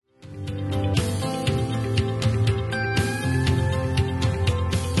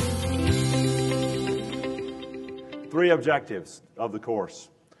three objectives of the course.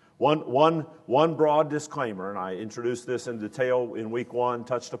 One broad disclaimer, and I introduced this in detail in week 1,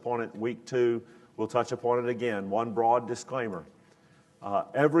 touched upon it in week 2, we'll touch upon it again. One broad disclaimer.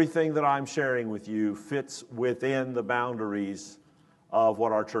 Everything that I'm sharing with you fits within the boundaries of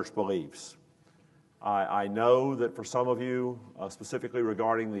what our church believes. I know that for some of you, specifically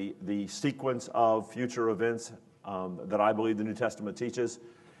regarding the sequence of future events that I believe the New Testament teaches,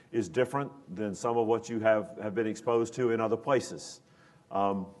 is different than some of what you have been exposed to in other places.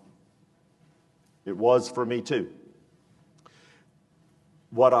 It was for me too.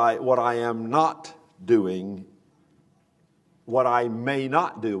 What I am not doing, what I may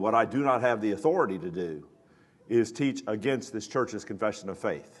not do, what I do not have the authority to do, is teach against this church's confession of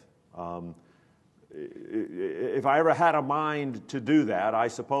faith. If I ever had a mind to do that, I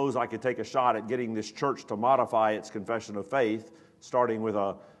suppose I could take a shot at getting this church to modify its confession of faith, starting with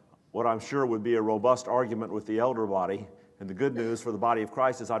what I'm sure would be a robust argument with the elder body. And the good news for the body of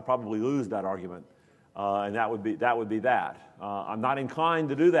Christ is I'd probably lose that argument, and that would be that. I'm not inclined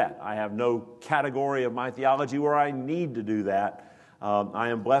to do that. I have no category of my theology where I need to do that. I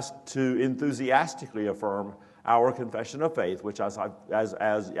am blessed to enthusiastically affirm our confession of faith, which as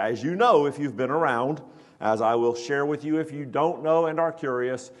you know, if you've been around, as I will share with you if you don't know and are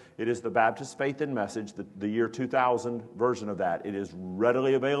curious, it is the Baptist Faith and Message, the year 2000 version of that. It is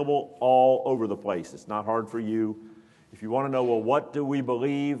readily available all over the place. It's not hard for you. If you want to know, well, what do we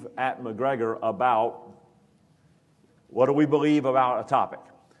believe at McGregor about, what do we believe about a topic?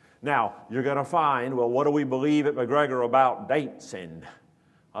 Now, you're going to find, well, what do we believe at McGregor about dancing?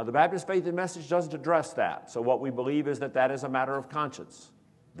 The Baptist Faith and Message doesn't address that. So what we believe is that is a matter of conscience.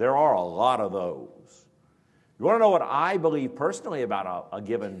 There are a lot of those. You want to know what I believe personally about a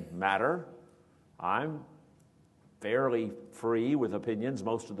given matter? I'm fairly free with opinions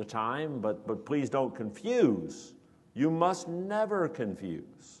most of the time, but please don't confuse. You must never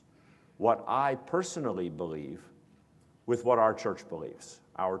confuse what I personally believe with what our church believes.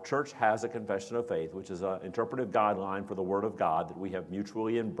 Our church has a confession of faith, which is an interpretive guideline for the Word of God that we have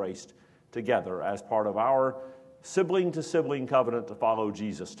mutually embraced together as part of our sibling-to-sibling covenant to follow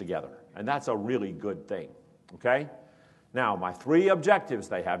Jesus together. And that's a really good thing, okay? Now, my three objectives,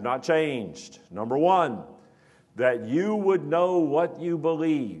 they have not changed. Number one, that you would know what you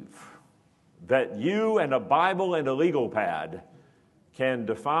believe, that you and a Bible and a legal pad can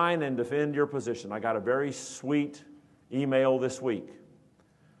define and defend your position. I got a very sweet email this week.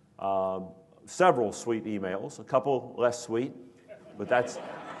 Several sweet emails, a couple less sweet, but that's,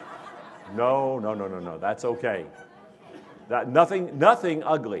 no, that's okay. Nothing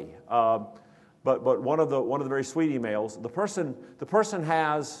ugly. But one of the very sweet emails, the person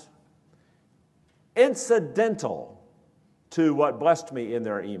has, incidental to what blessed me in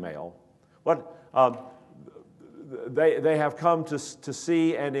their email, they have come to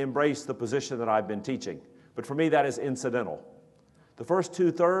see and embrace the position that I've been teaching. But for me, that is incidental. The first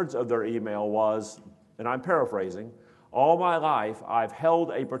 2/3 of their email was, and I'm paraphrasing, all my life I've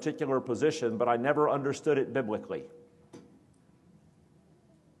held a particular position, but I never understood it biblically.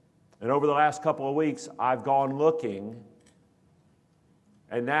 And over the last couple of weeks, I've gone looking,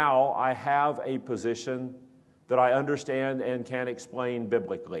 and now I have a position that I understand and can explain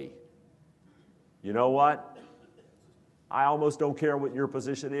biblically. You know what? I almost don't care what your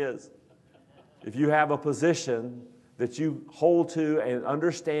position is. If you have a position that you hold to and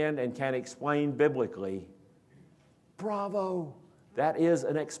understand and can explain biblically, bravo. That is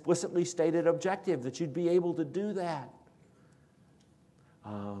an explicitly stated objective, that you'd be able to do that.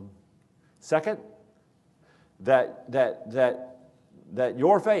 Second, that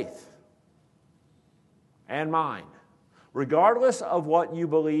your faith and mine, regardless of what you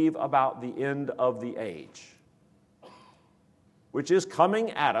believe about the end of the age, which is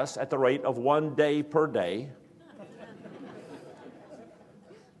coming at us at the rate of 1 day per day,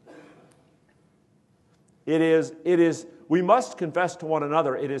 we must confess to one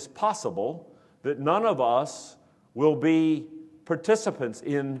another, it is possible that none of us will be participants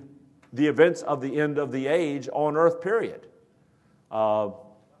in the events of the end of the age on earth, period.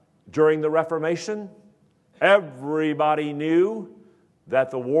 During the Reformation, everybody knew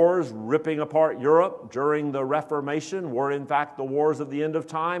that the wars ripping apart Europe during the Reformation were in fact the wars of the end of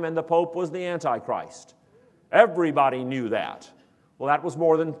time, and the Pope was the Antichrist. Everybody knew that. Well, that was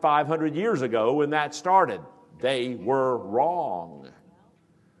more than 500 years ago when that started. They were wrong.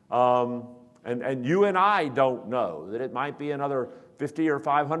 And you and I don't know that it might be another 50 or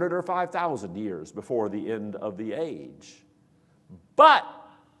 500 or 5,000 years before the end of the age. But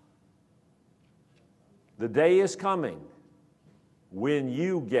the day is coming when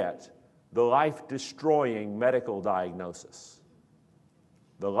you get the life-destroying medical diagnosis,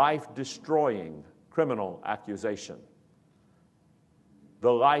 the life-destroying criminal accusation,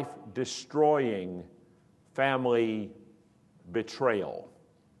 the life-destroying family betrayal,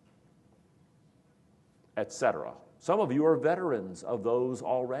 etc. Some of you are veterans of those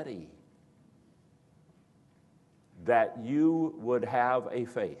already. That you would have a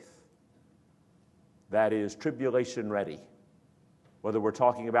faith that is tribulation ready. Whether we're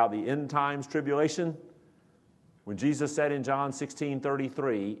talking about the end times tribulation, when Jesus said in John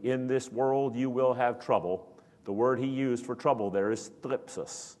 16:33, "In this world you will have trouble," the word he used for trouble there is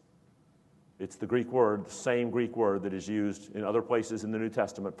thlipsis. It's the Greek word, the same Greek word that is used in other places in the New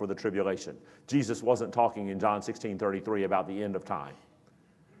Testament for the tribulation. Jesus wasn't talking in John 16:33 about the end of time.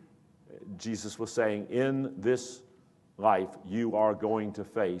 Jesus was saying, in this life, you are going to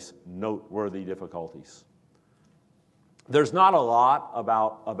face noteworthy difficulties. There's not a lot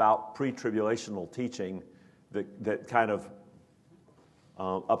about pre-tribulational teaching that kind of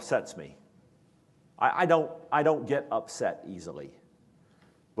upsets me. I don't get upset easily.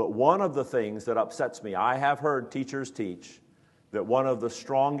 But one of the things that upsets me, I have heard teachers teach that one of the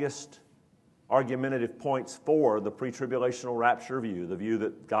strongest argumentative points for the pre-tribulational rapture view, the view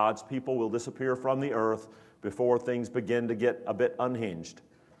that God's people will disappear from the earth before things begin to get a bit unhinged,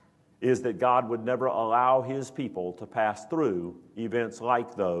 is that God would never allow his people to pass through events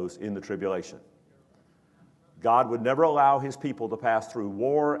like those in the tribulation. God would never allow his people to pass through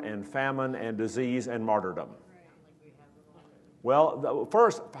war and famine and disease and martyrdom. Well,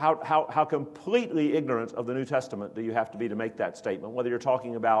 first, how completely ignorant of the New Testament do you have to be to make that statement? Whether you're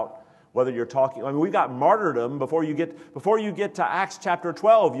talking, I mean, we've got martyrdom before you get to Acts chapter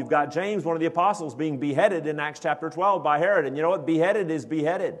 12. You've got James, one of the apostles, being beheaded in Acts chapter 12 by Herod. And you know what? Beheaded is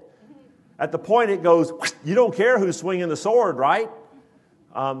beheaded. At the point it goes, you don't care who's swinging the sword, right?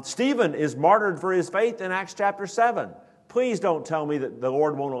 Stephen is martyred for his faith in Acts chapter 7. Please don't tell me that the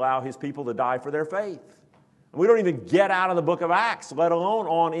Lord won't allow his people to die for their faith. We don't even get out of the book of Acts, let alone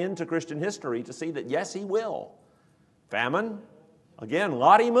on into Christian history, to see that, yes, he will. Famine. Again,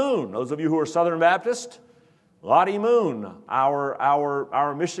 Lottie Moon. Those of you who are Southern Baptist, Lottie Moon,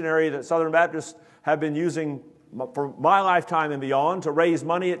 our missionary that Southern Baptists have been using for my lifetime and beyond to raise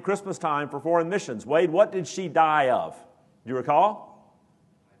money at Christmas time for foreign missions. Wade, what did she die of? Do you recall?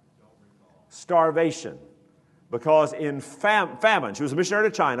 I don't recall. Starvation. Because in famine, she was a missionary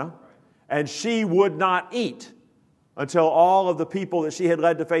to China, and she would not eat until all of the people that she had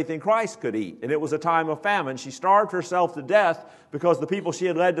led to faith in Christ could eat. And it was a time of famine. She starved herself to death because the people she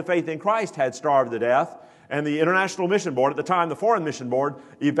had led to faith in Christ had starved to death. And the International Mission Board, at the time the Foreign Mission Board,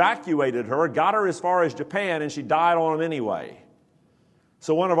 evacuated her, got her as far as Japan, and she died on them anyway.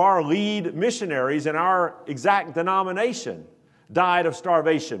 So one of our lead missionaries in our exact denomination died of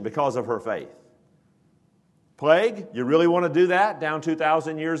starvation because of her faith. Plague, you really want to do that down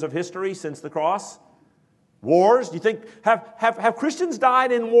 2,000 years of history since the cross? Wars, do you think, have Christians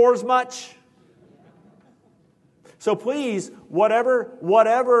died in wars much? So please,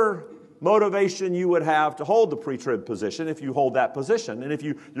 whatever motivation you would have to hold the pre-trib position, if you hold that position, and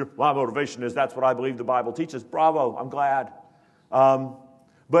if my motivation is that's what I believe the Bible teaches, bravo, I'm glad.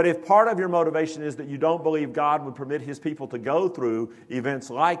 But if part of your motivation is that you don't believe God would permit his people to go through events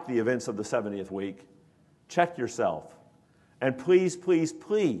like the events of the 70th week, check yourself. And please, please,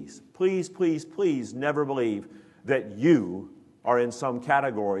 please, please, please, please never believe that you are in some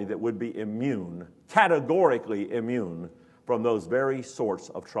category that would be immune, categorically immune from those very sorts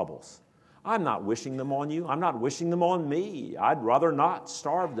of troubles. I'm not wishing them on you. I'm not wishing them on me. I'd rather not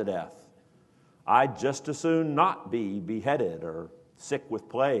starve to death. I'd just as soon not be beheaded or sick with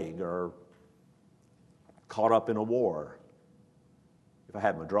plague or caught up in a war if I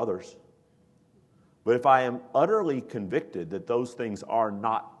had my druthers. But if I am utterly convicted that those things are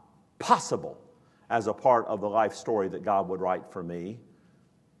not possible as a part of the life story that God would write for me,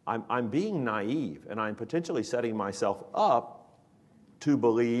 I'm being naive, and I'm potentially setting myself up to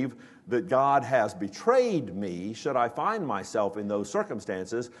believe that God has betrayed me should I find myself in those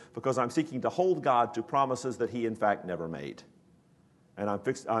circumstances, because I'm seeking to hold God to promises that he in fact never made. And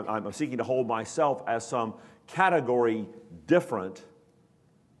I'm seeking to hold myself as some category different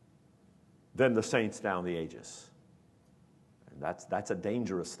than the saints down the ages. And that's a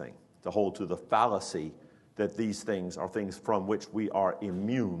dangerous thing, to hold to the fallacy that these things are things from which we are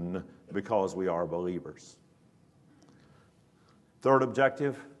immune because we are believers. Third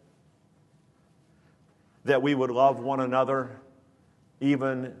objective, that we would love one another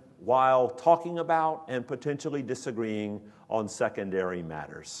even while talking about and potentially disagreeing on secondary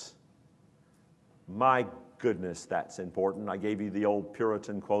matters. My goodness, that's important. I gave you the old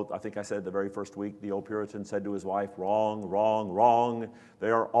Puritan quote. I think I said the very first week, the old Puritan said to his wife, "Wrong, wrong, wrong.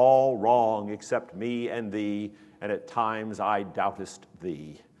 They are all wrong except me and thee, and at times I doubtest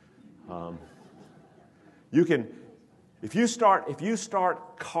thee." You can, if you start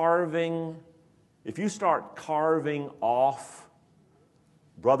carving off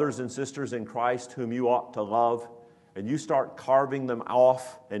brothers and sisters in Christ whom you ought to love, and you start carving them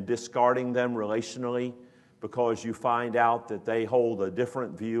off and discarding them relationally because you find out that they hold a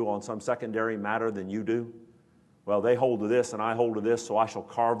different view on some secondary matter than you do. Well, they hold to this and I hold to this, so I shall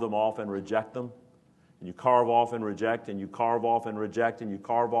carve them off and reject them. And you carve off and reject, and you carve off and reject, and you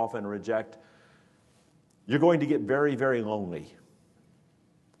carve off and reject. You're going to get very, very lonely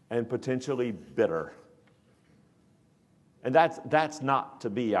and potentially bitter. And that's not to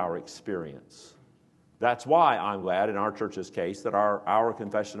be our experience. That's why I'm glad in our church's case that our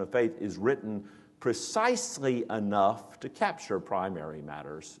confession of faith is written precisely enough to capture primary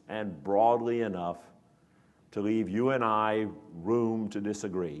matters and broadly enough to leave you and I room to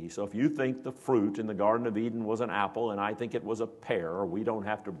disagree. So if you think the fruit in the Garden of Eden was an apple and I think it was a pear, we don't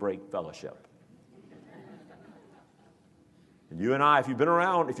have to break fellowship. And you and I, if you've been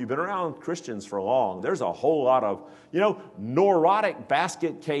around Christians for long, there's a whole lot of, neurotic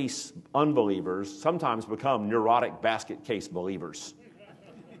basket case unbelievers sometimes become neurotic basket case believers.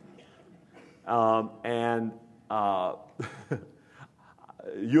 You and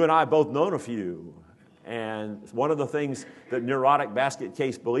I both known a few. And one of the things that neurotic basket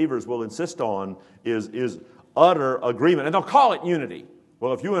case believers will insist on is utter agreement. And they'll call it unity.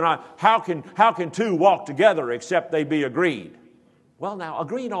 Well, if you and I, how can two walk together except they be agreed? Well, now,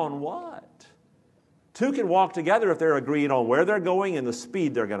 agreed on what? Two can walk together if they're agreed on where they're going and the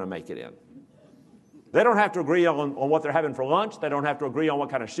speed they're going to make it in. They don't have to agree on what they're having for lunch. They don't have to agree on what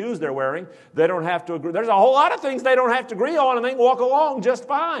kind of shoes they're wearing. They don't have to agree. There's a whole lot of things they don't have to agree on, and they can walk along just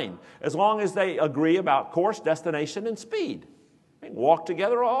fine as long as they agree about course, destination, and speed. They can walk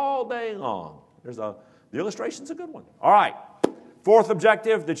together all day long. The illustration's a good one. All right. Fourth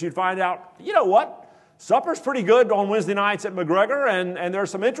objective that you'd find out, you know what? Supper's pretty good on Wednesday nights at McGregor, and there's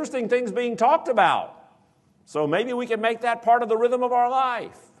some interesting things being talked about. So maybe we can make that part of the rhythm of our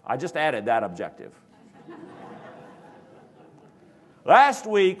life. I just added that objective. Last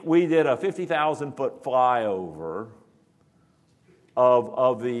week, we did a 50,000-foot flyover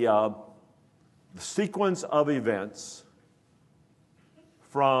of the sequence of events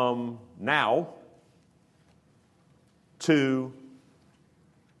from now to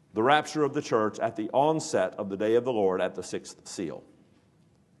the rapture of the church at the onset of the day of the Lord at the sixth seal.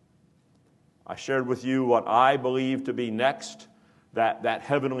 I shared with you what I believe to be next, that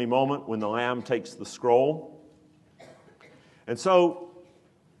heavenly moment when the Lamb takes the scroll. And so,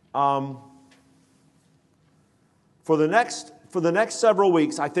 for the next several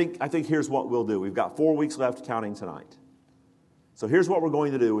weeks, I think here's what we'll do. We've got 4 weeks left counting tonight. So here's what we're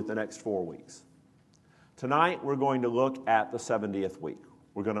going to do with the next 4 weeks. Tonight, we're going to look at the 70th week.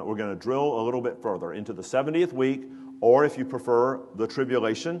 We're going to drill a little bit further into the 70th week, or if you prefer, the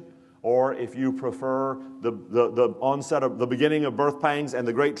tribulation, or if you prefer the onset of the beginning of birth pangs and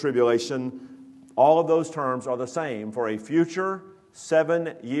the great tribulation. All of those terms are the same for a future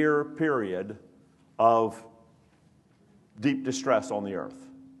 7-year period of deep distress on the earth.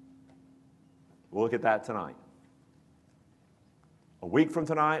 We'll look at that tonight. A week from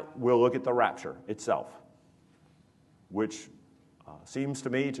tonight, we'll look at the rapture itself, which seems to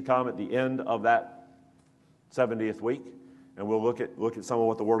me to come at the end of that 70th week, and we'll look at some of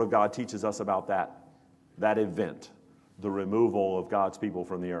what the Word of God teaches us about that event, the removal of God's people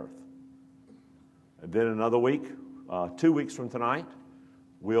from the earth. And then another week, 2 weeks from tonight,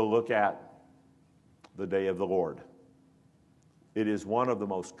 we'll look at the day of the Lord. It is one of the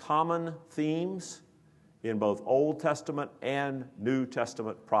most common themes in both Old Testament and New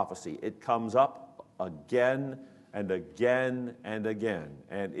Testament prophecy. It comes up again and again and again,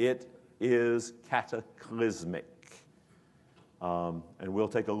 and it is cataclysmic. And we'll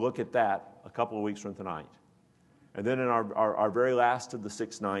take a look at that a couple of weeks from tonight. And then in our very last of the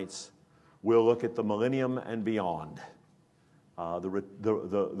 6 nights, we'll look at the millennium and beyond.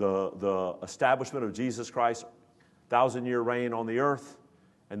 The establishment of Jesus Christ's 1,000-year reign on the earth,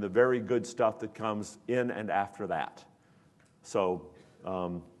 and the very good stuff that comes in and after that. So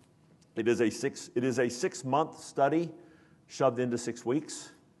it is a 6-month study shoved into 6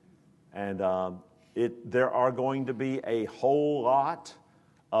 weeks, and there are going to be a whole lot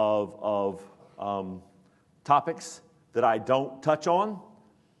of topics that I don't touch on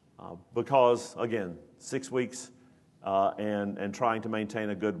because, again, 6 weeks and trying to maintain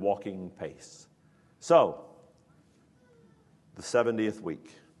a good walking pace. So the 70th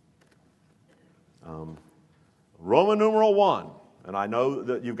week. Roman numeral 1, and I know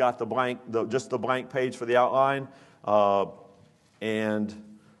that you've got the blank, just the blank page for the outline, and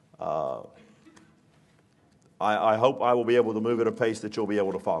I hope I will be able to move at a pace that you'll be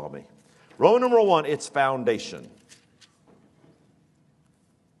able to follow me. Roman numeral 1, its foundation.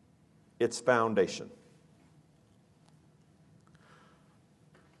 Its foundation.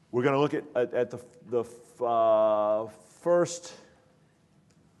 We're going to look at the first.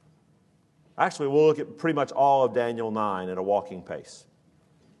 Actually, we'll look at pretty much all of Daniel 9 at a walking pace.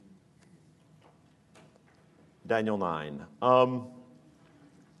 Daniel 9.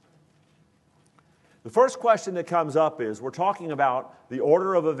 The first question that comes up is, we're talking about the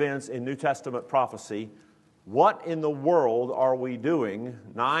order of events in New Testament prophecy. What in the world are we doing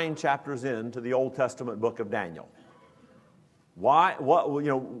 9 chapters into the Old Testament book of Daniel? Why?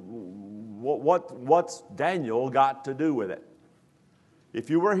 What's Daniel got to do with it? If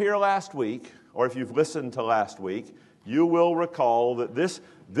you were here last week, or if you've listened to last week, you will recall that this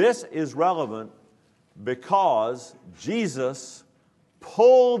is relevant because Jesus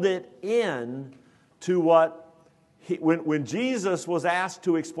pulled it in to what when Jesus was asked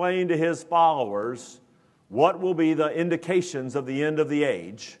to explain to his followers what will be the indications of the end of the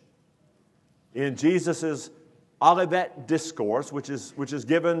age, in Jesus' Olivet Discourse, which is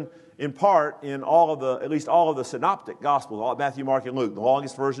given in part in at least all of the synoptic Gospels, Matthew, Mark, and Luke. The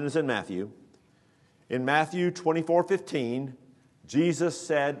longest version is in Matthew. In Matthew 24:15, Jesus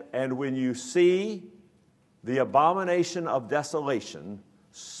said, "And when you see the abomination of desolation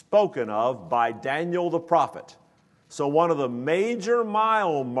spoken of by Daniel the prophet." So one of the major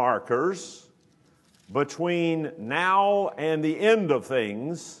mile markers between now and the end of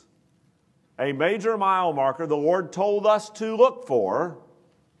things, a major mile marker the Lord told us to look for,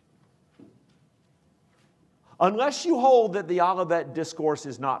 unless you hold that the Olivet Discourse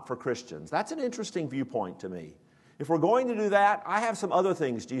is not for Christians. That's an interesting viewpoint to me. If we're going to do that, I have some other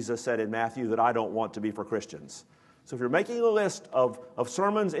things Jesus said in Matthew that I don't want to be for Christians. So if you're making a list of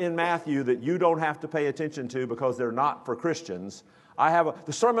sermons in Matthew that you don't have to pay attention to because they're not for Christians, I have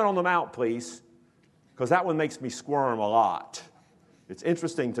the Sermon on the Mount, please, because that one makes me squirm a lot. It's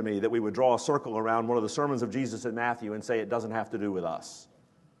interesting to me that we would draw a circle around one of the sermons of Jesus in Matthew and say it doesn't have to do with us.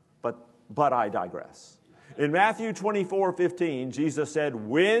 But I digress. In Matthew 24:15, Jesus said,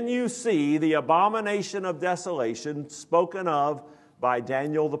 "When you see the abomination of desolation spoken of by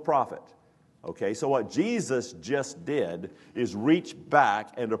Daniel the prophet." Okay, so what Jesus just did is reach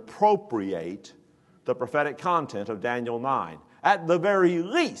back and appropriate the prophetic content of Daniel 9. At the very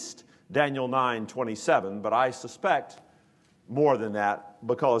least, Daniel 9:27, but I suspect more than that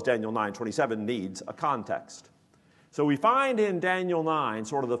because Daniel 9:27 needs a context. So we find in Daniel 9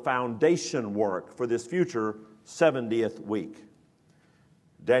 sort of the foundation work for this future 70th week.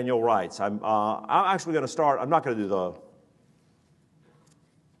 Daniel writes, I'm actually going to start, I'm not going to do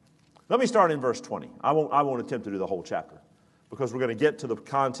let me start in verse 20. I won't attempt to do the whole chapter because we're going to get to the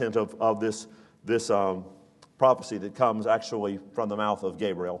content of this prophecy that comes actually from the mouth of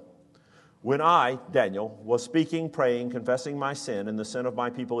Gabriel. "When I, Daniel, was speaking, praying, confessing my sin and the sin of my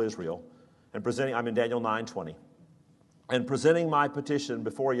people Israel, and presenting," I'm in Daniel 9:20, "and presenting my petition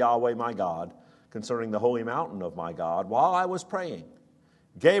before Yahweh my God concerning the holy mountain of my God, while I was praying,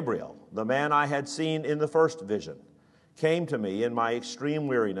 Gabriel, the man I had seen in the first vision, came to me in my extreme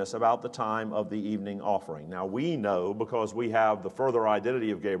weariness about the time of the evening offering." Now we know, because we have the further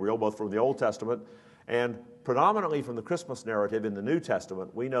identity of Gabriel, both from the Old Testament and predominantly from the Christmas narrative in the New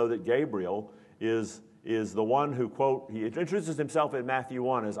Testament, we know that Gabriel is the one who, quote, he introduces himself in Matthew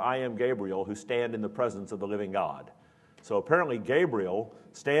 1 as, "I am Gabriel, who stand in the presence of the living God." So apparently Gabriel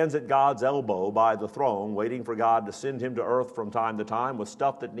stands at God's elbow by the throne, waiting for God to send him to earth from time to time with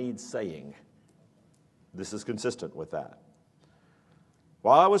stuff that needs saying. This is consistent with that.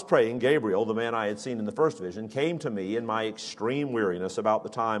 "While I was praying, Gabriel, the man I had seen in the first vision, came to me in my extreme weariness about the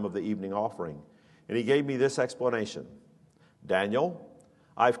time of the evening offering. And he gave me this explanation: 'Daniel,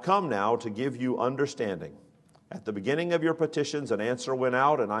 I've come now to give you understanding. At the beginning of your petitions an answer went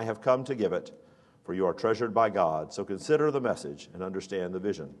out, and I have come to give it, for you are treasured by God. So consider the message and understand the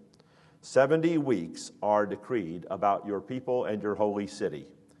vision. 70 weeks are decreed about your people and your holy city.'"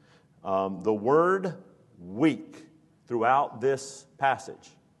 The word "week" throughout this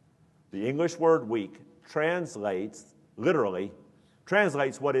passage, the English word "week," translates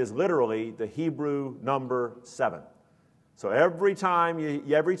what is literally the Hebrew number 7. So every time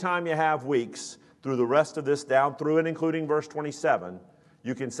you have weeks through the rest of this, down through and including verse 27,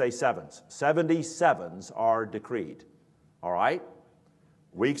 you can say sevens. 70 sevens are decreed. All right?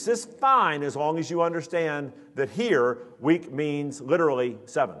 Weeks is fine as long as you understand that here, week means literally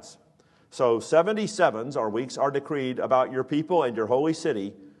sevens. So 77s, or weeks, are decreed about your people and your holy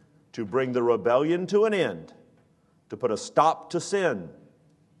city to bring the rebellion to an end, to put a stop to sin,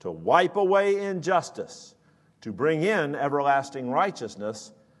 to wipe away injustice, to bring in everlasting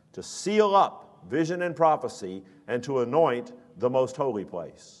righteousness, to seal up vision and prophecy, and to anoint the most holy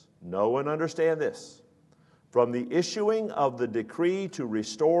place. Know and understand this. From the issuing of the decree to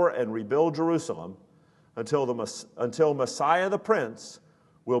restore and rebuild Jerusalem until Messiah the Prince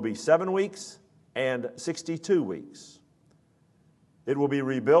will be 7 weeks and 62 weeks. It will be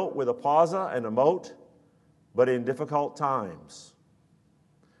rebuilt with a plaza and a moat, but in difficult times.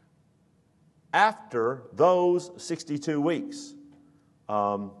 After those 62 weeks,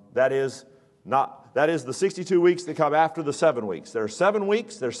 that is the 62 weeks that come after the 7 weeks. There are 7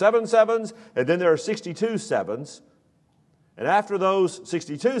 weeks, there are 7 sevens, and then there are 62 sevens. And after those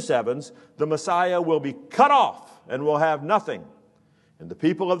 62 sevens, the Messiah will be cut off and will have nothing. And the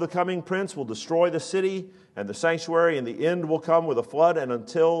people of the coming prince will destroy the city and the sanctuary, and the end will come with a flood, and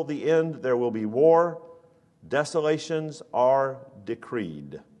until the end there will be war. Desolations are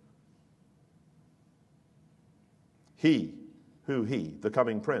decreed. He, the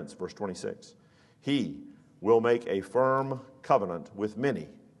coming prince, verse 26, he will make a firm covenant with many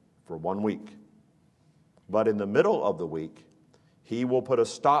for 1 week. But in the middle of the week, he will put a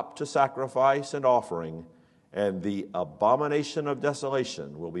stop to sacrifice and offering, and the abomination of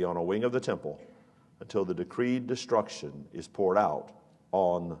desolation will be on a wing of the temple until the decreed destruction is poured out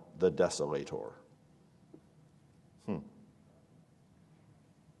on the desolator.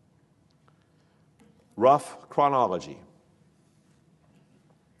 Rough chronology.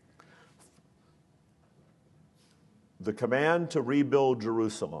 The command to rebuild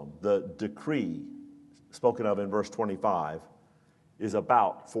Jerusalem, the decree spoken of in verse 25, is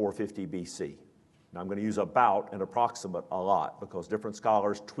about 450 BC. Now, I'm going to use about and approximate a lot because different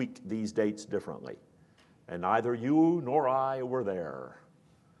scholars tweak these dates differently. And neither you nor I were there.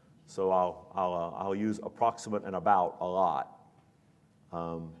 So I'll use approximate and about a lot.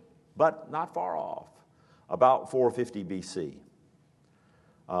 But not far off. About 450 BC.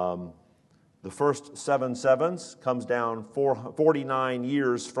 The first 7 sevens comes down 49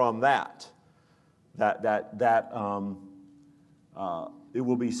 years from that. It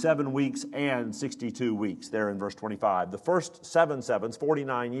will be 7 weeks and 62 weeks there in verse 25. The first 7 sevens,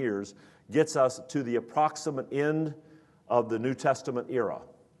 49 years, gets us to the approximate end of the New Testament era,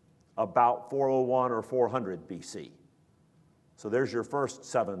 about 401 or 400 BC. So there's your first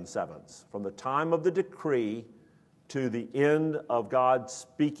 7 sevens. From the time of the decree to the end of God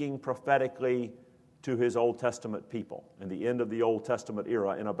speaking prophetically to his Old Testament people, and the end of the Old Testament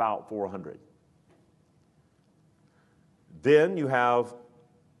era in about 400. Then you have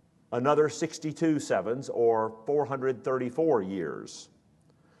another 62 sevens, or 434 years.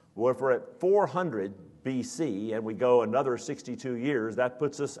 Well, if we're at 400 BC and we go another 62 years, that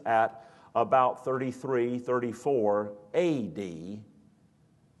puts us at about 33, 34 AD,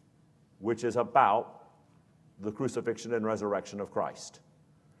 which is about the crucifixion and resurrection of Christ.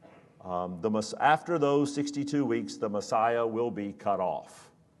 After those 62 weeks, the Messiah will be cut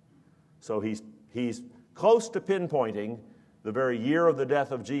off. So he's close to pinpointing the very year of the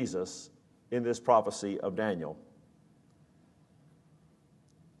death of Jesus in this prophecy of Daniel.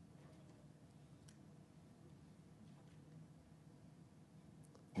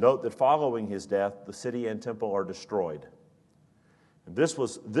 Note that following his death, the city and temple are destroyed. And this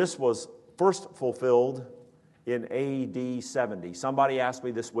was first fulfilled in AD 70. Somebody asked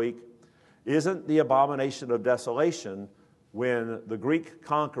me this week, isn't the abomination of desolation when the Greek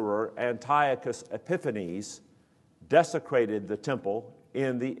conqueror Antiochus Epiphanes desecrated the temple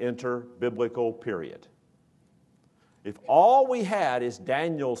in the inter-biblical period? If all we had is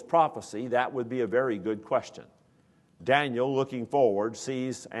Daniel's prophecy, that would be a very good question. Daniel, looking forward,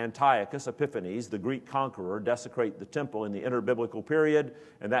 sees Antiochus Epiphanes, the Greek conqueror, desecrate the temple in the inter-biblical period,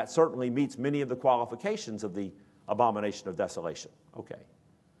 and that certainly meets many of the qualifications of the abomination of desolation. Okay.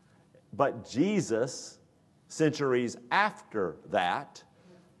 But Jesus, centuries after that,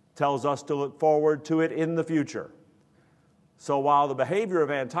 tells us to look forward to it in the future. So while the behavior of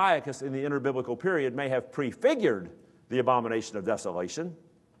Antiochus in the inter-biblical period may have prefigured the abomination of desolation,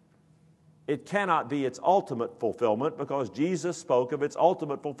 it cannot be its ultimate fulfillment because Jesus spoke of its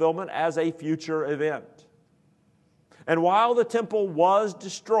ultimate fulfillment as a future event. And while the temple was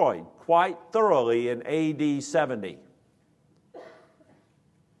destroyed quite thoroughly in AD 70,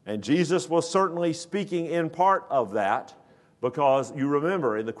 and Jesus was certainly speaking in part of that, Because you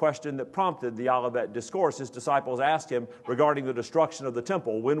remember in the question that prompted the Olivet Discourse, his disciples asked him regarding the destruction of the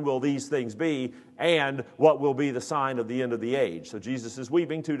temple, when will these things be, and what will be the sign of the end of the age? So Jesus is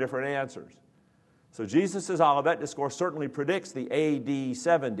weaving two different answers. So Jesus' Olivet Discourse certainly predicts the AD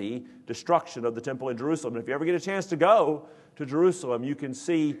 70 destruction of the temple in Jerusalem. And if you ever get a chance to go to Jerusalem, you can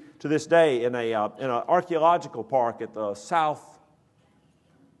see to this day in an archaeological park at the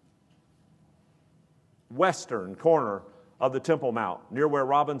southwestern corner of the Temple Mount, near where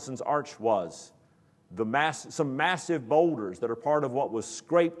Robinson's Arch was, some massive boulders that are part of what was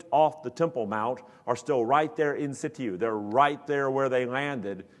scraped off the Temple Mount are still right there in situ. They're right there where they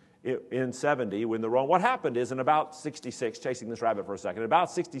landed in 70 when what happened is in about 66, chasing this rabbit for a second, in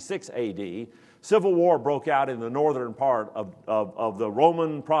about 66 AD, civil war broke out in the northern part of the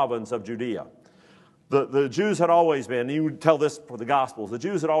Roman province of Judea. The Jews had always been, you would tell this for the Gospels, the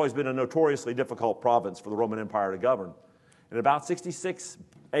Jews had always been a notoriously difficult province for the Roman Empire to govern. In about 66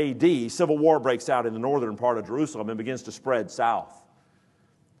 AD, civil war breaks out in the northern part of Jerusalem and begins to spread south.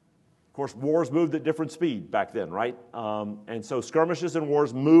 Of course, wars moved at different speed back then, right? And so skirmishes and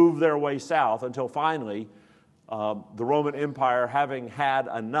wars moved their way south until finally the Roman Empire, having had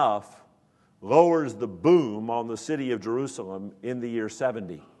enough, lowers the boom on the city of Jerusalem in the year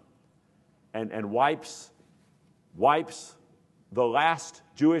 70 and wipes the last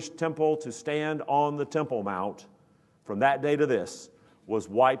Jewish temple to stand on the Temple Mount. From that day to this, was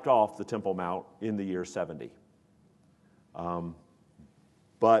wiped off the Temple Mount in the year 70.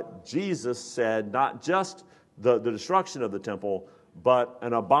 But Jesus said not just the destruction of the temple, but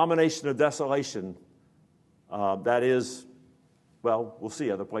an abomination of desolation that is, well, we'll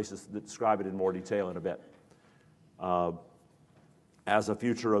see other places that describe it in more detail in a bit, as a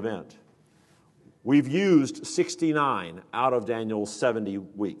future event. We've used 69 out of Daniel's 70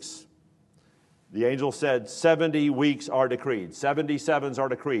 weeks. The angel said 70 weeks are decreed. 77s are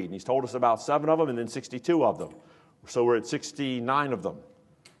decreed. And he's told us about 7 of them and then 62 of them. So we're at 69 of them.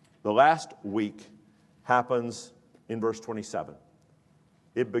 The last week happens in verse 27.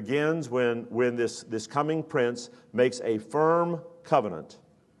 It begins when this coming prince makes a firm covenant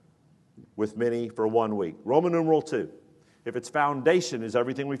with many for 1 week. Roman numeral 2. If its foundation is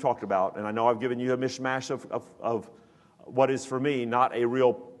everything we've talked about, and I know I've given you a mishmash of what is for me not a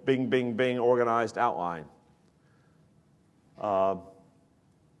real bing, bing, bing organized outline.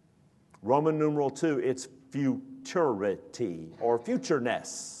 Roman numeral 2, it's futurity or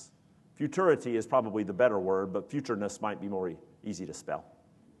futureness. Futurity is probably the better word, but futureness might be more easy to spell.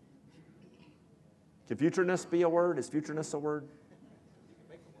 Can futureness be a word? Is futureness a word?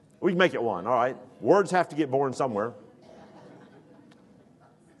 We can make it one, all right. Words have to get born somewhere.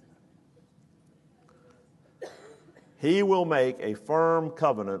 He will make a firm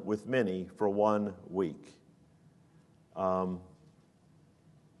covenant with many for 1 week.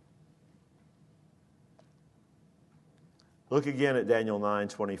 Look again at Daniel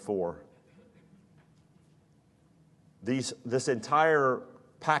 9:24. This entire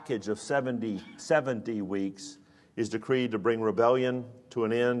package of 70 weeks is decreed to bring rebellion to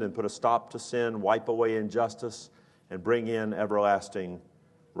an end and put a stop to sin, wipe away injustice, and bring in everlasting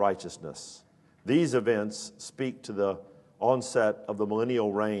righteousness. These events speak to the onset of the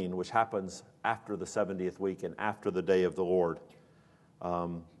millennial reign, which happens after the 70th week and after the day of the Lord.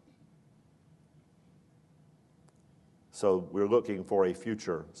 So we're looking for a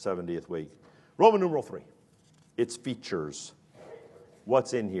future 70th week. Roman numeral 3, its features.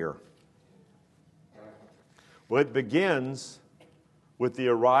 What's in here? Well, it begins with the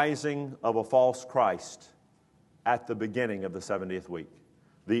arising of a false Christ at the beginning of the 70th week.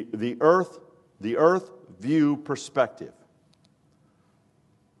 The earth view perspective.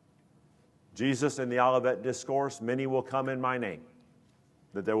 Jesus in the Olivet Discourse, many will come in my name,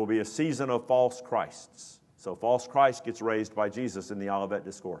 that there will be a season of false Christs. So false Christ gets raised by Jesus in the Olivet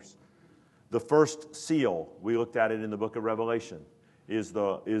Discourse. The first seal, we looked at it in the book of Revelation, is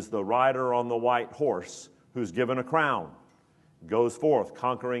the rider on the white horse who's given a crown, goes forth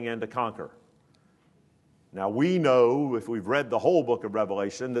conquering and to conquer. Now we know, if we've read the whole book of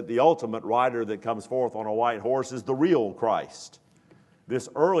Revelation, that the ultimate rider that comes forth on a white horse is the real Christ. This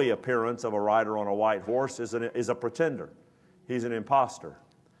early appearance of a rider on a white horse is a pretender. He's an imposter.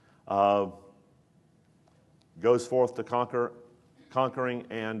 Goes forth to conquering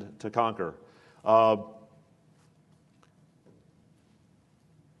and to conquer.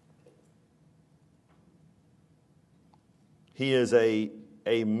 He is a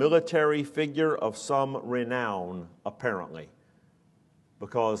military figure of some renown, apparently.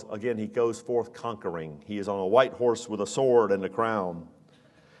 Because, again, he goes forth conquering. He is on a white horse with a sword and a crown.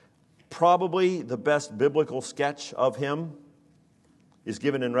 Probably the best biblical sketch of him is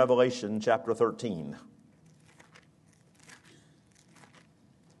given in Revelation chapter 13.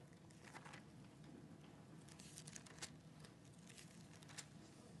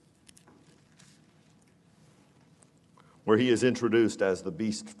 Where he is introduced as the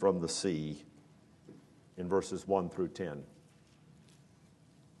beast from the sea in verses 1 through 10.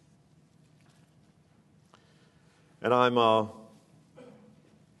 And I'm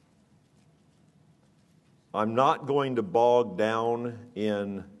not going to bog down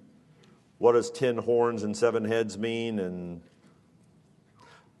in what does 10 horns and 7 heads mean, and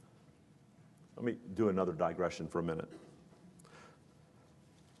let me do another digression for a minute.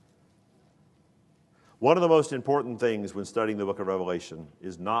 One of the most important things when studying the book of Revelation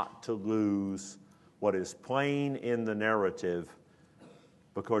is not to lose what is plain in the narrative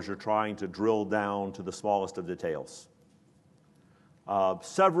because you're trying to drill down to the smallest of details.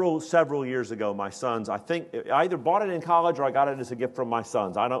 Several years ago, my sons, I think I either bought it in college or I got it as a gift from my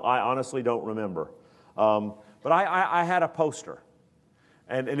sons. I honestly don't remember. But I had a poster.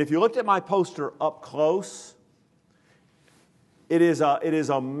 And if you looked at my poster up close, it is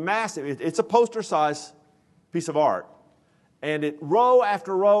a massive, it's a poster-size piece of art. And it row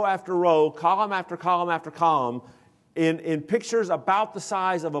after row after row, column after column after column, in pictures about the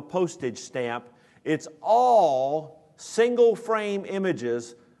size of a postage stamp. It's all single frame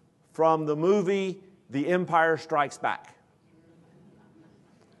images from the movie The Empire Strikes Back.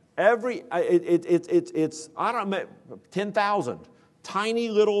 It's I don't know, 10,000 tiny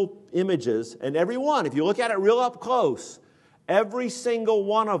little images, and every one, if you look at it real up close, every single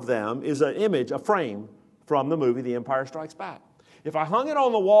one of them is an image, a frame from the movie The Empire Strikes Back. If I hung it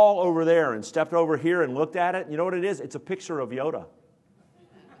on the wall over there and stepped over here and looked at it, you know what it is? It's a picture of Yoda.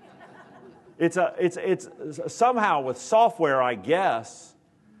 It's somehow with software, I guess,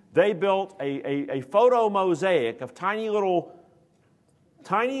 they built a photo mosaic of tiny little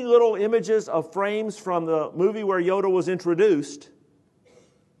images of frames from the movie where Yoda was introduced.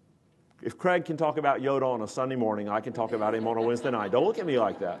 If Craig can talk about Yoda on a Sunday morning, I can talk about him on a Wednesday night. Don't look at me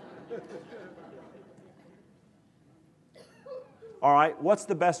like that. All right, what's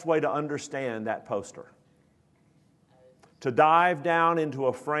the best way to understand that poster? To dive down into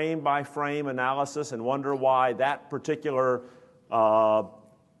a frame-by-frame analysis and wonder why that particular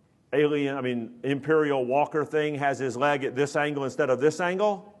Imperial Walker thing has his leg at this angle instead of this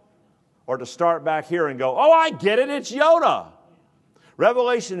angle? Or to start back here and go, oh, I get it, it's Yoda.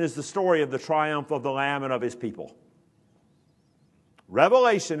 Revelation is the story of the triumph of the Lamb and of his people.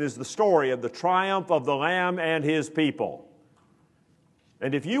 Revelation is the story of the triumph of the Lamb and his people.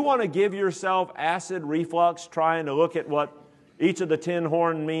 And if you want to give yourself acid reflux trying to look at what each of the 10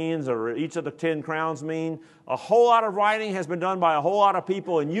 horns means or each of the 10 crowns mean, a whole lot of writing has been done by a whole lot of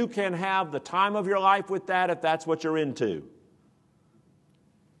people, and you can have the time of your life with that if that's what you're into.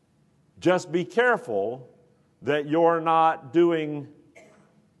 Just be careful that you're not doing,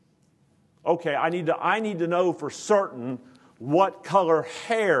 okay, I need to know for certain what color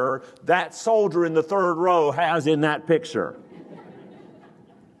hair that soldier in the third row has in that picture.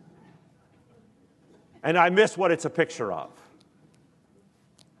 And I miss what it's a picture of.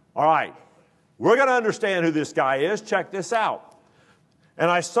 All right, we're going to understand who this guy is. Check this out.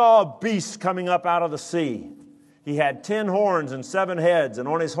 And I saw a beast coming up out of the sea. He had 10 horns and 7 heads, and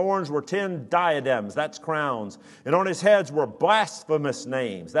on his horns were 10 diadems, that's crowns. And on his heads were blasphemous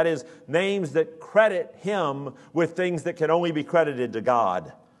names, that is, names that credit him with things that can only be credited to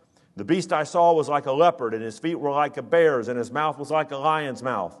God. The beast I saw was like a leopard, and his feet were like a bear's, and his mouth was like a lion's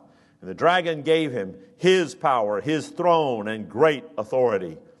mouth. And the dragon gave him his power, his throne, and great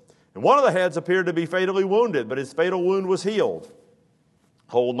authority. And one of the heads appeared to be fatally wounded, but his fatal wound was healed.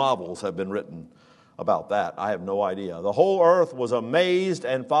 Whole novels have been written about that. I have no idea. The whole earth was amazed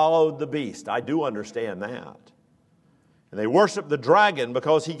and followed the beast. I do understand that. And they worshiped the dragon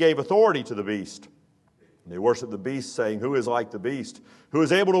because he gave authority to the beast. And they worshiped the beast, saying, who is like the beast? Who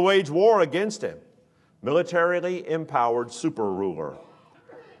is able to wage war against him? Militarily empowered super ruler.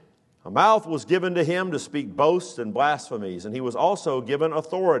 A mouth was given to him to speak boasts and blasphemies, and he was also given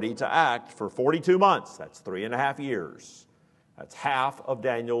authority to act for 42 months. That's 3.5 years. That's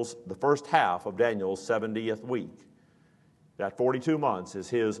the first half of Daniel's 70th week. That 42 months is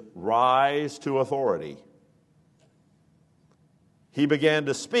his rise to authority. He began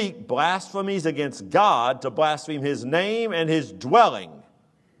to speak blasphemies against God, to blaspheme his name and his dwelling,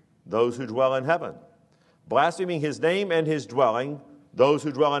 those who dwell in heaven. Blaspheming his name and his dwelling, those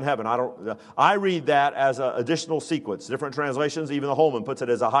who dwell in heaven. I read that as an additional sequence. Different translations, even the Holman puts it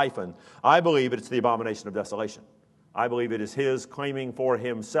as a hyphen. I believe it's the abomination of desolation. I believe it is his claiming for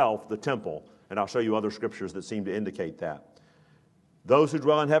himself the temple. And I'll show you other scriptures that seem to indicate that. those who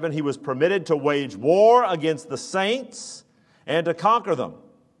dwell in heaven, he was permitted to wage war against the saints and to conquer them.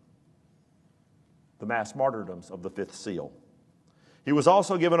 The mass martyrdoms of the fifth seal. He was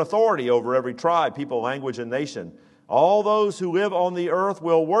also given authority over every tribe, people, language, and nation. All those who live on the earth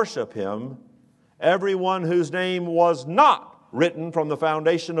will worship him, everyone whose name was not written from the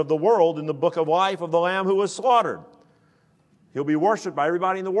foundation of the world in the book of life of the Lamb who was slaughtered. He'll be worshiped by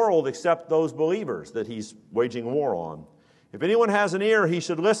everybody in the world except those believers that he's waging war on. If anyone has an ear, he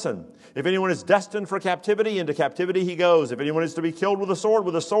should listen. If anyone is destined for captivity, into captivity he goes. If anyone is to be killed with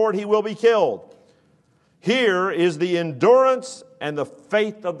a sword he will be killed. Here is the endurance and the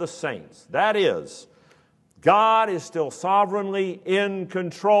faith of the saints. That is, God is still sovereignly in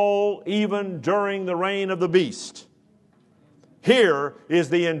control even during the reign of the beast. Here is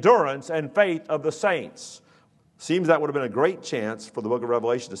the endurance and faith of the saints. Seems that would have been a great chance for the book of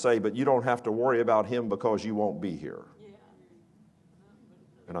Revelation to say, but you don't have to worry about him because you won't be here.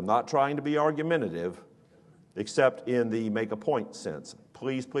 And I'm not trying to be argumentative, except in the make a point sense.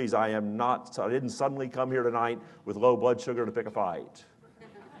 Please, please, I didn't suddenly come here tonight with low blood sugar to pick a fight.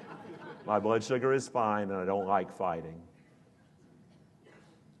 My blood sugar is fine and I don't like fighting.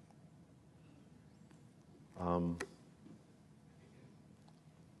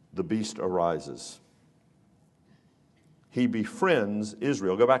 The beast arises. He befriends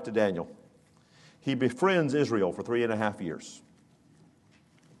Israel. Go back to Daniel. He befriends Israel for 3.5 years.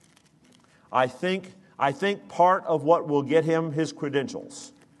 I think part of what will get him his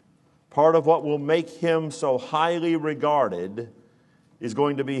credentials, part of what will make him so highly regarded is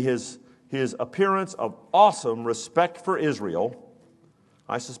going to be his appearance of awesome respect for Israel.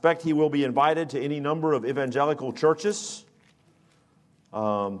 I suspect he will be invited to any number of evangelical churches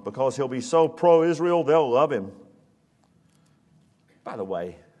because he'll be so pro-Israel, they'll love him. By the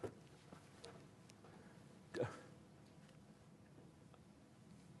way,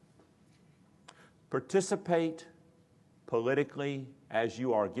 participate politically as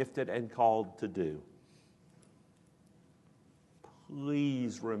you are gifted and called to do.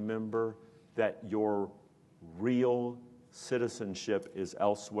 Please remember that your real citizenship is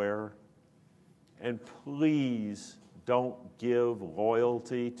elsewhere. And please don't give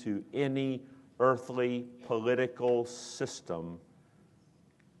loyalty to any earthly political system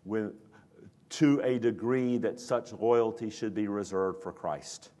to a degree that such loyalty should be reserved for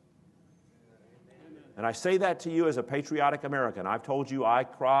Christ. And I say that to you as a patriotic American. I've told you I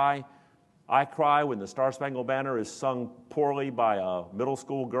cry when the Star Spangled Banner is sung poorly by a middle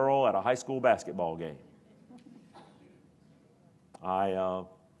school girl at a high school basketball game. I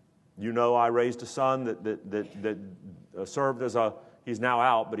raised a son that served he's now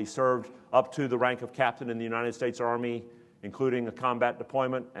out, but he served up to the rank of captain in the United States Army, including a combat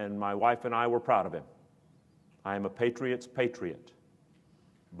deployment, and my wife and I were proud of him. I am a patriot's patriot.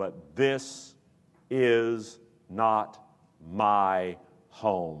 But this is not my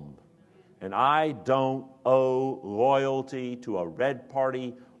home. And I don't owe loyalty to a red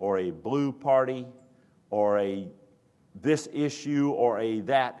party or a blue party or a this issue or a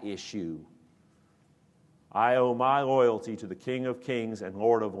that issue. I owe my loyalty to the King of Kings and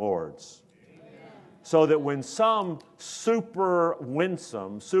Lord of Lords. Amen. So that when some super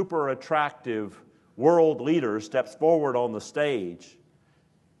winsome, super attractive world leader steps forward on the stage,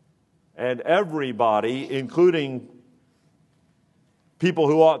 and everybody, including people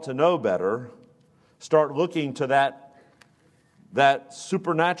who ought to know better, start looking to that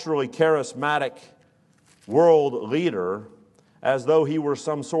supernaturally charismatic world leader as though he were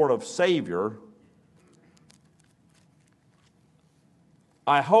some sort of savior,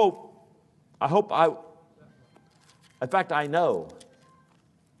 I know,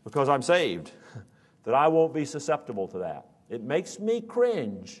 because I'm saved, that I won't be susceptible to that. It makes me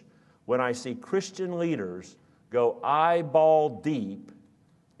cringe when I see Christian leaders go eyeball deep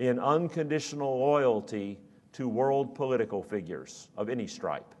in unconditional loyalty to world political figures of any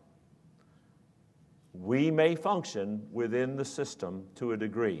stripe. We may function within the system to a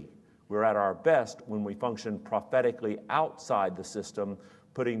degree. We're at our best when we function prophetically outside the system,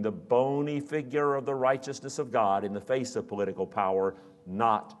 putting the bony figure of the righteousness of God in the face of political power,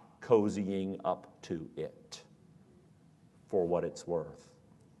 not cozying up to it for what it's worth.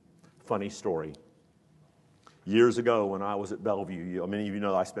 Funny story. Years ago when I was at Bellevue, many of you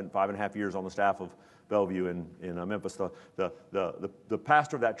know I spent 5.5 years on the staff of Bellevue in Memphis. The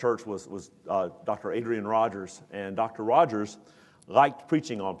pastor of that church was Dr. Adrian Rogers, and Dr. Rogers liked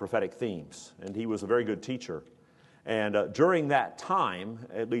preaching on prophetic themes, and he was a very good teacher. And during that time,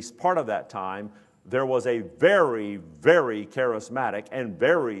 at least part of that time, there was a very, very charismatic and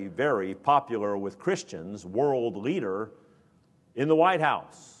very, very popular with Christians world leader in the White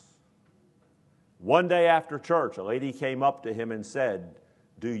House. One day after church, a lady came up to him and said,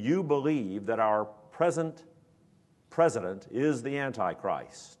 "Do you believe that our present president is the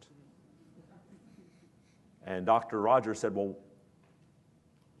Antichrist?" And Dr. Rogers said, "Well,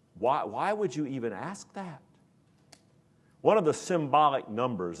 why would you even ask that?" One of the symbolic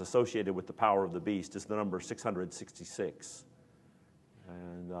numbers associated with the power of the beast is the number 666.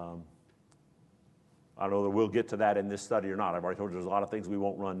 And I don't know that we'll get to that in this study or not. I've already told you there's a lot of things we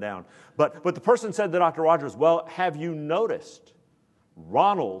won't run down. But the person said to Dr. Rogers, "Well, have you noticed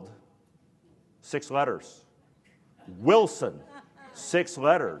Ronald, 6 letters. Wilson, 6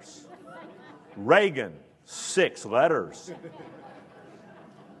 letters. Reagan, 6 letters."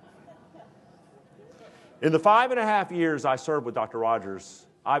 In the 5.5 years I served with Dr. Rogers,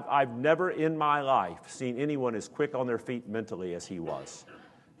 I've never in my life seen anyone as quick on their feet mentally as he was.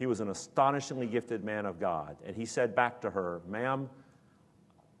 He was an astonishingly gifted man of God. And he said back to her, "Ma'am,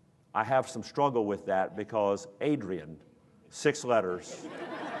 I have some struggle with that because Adrian, 6 letters.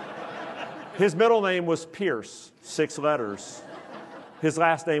 His middle name was Pierce, 6 letters. His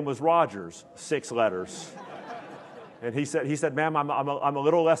last name was Rogers, 6 letters." And he said, "Ma'am, I'm a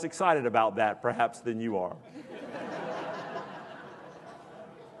little less excited about that perhaps than you are."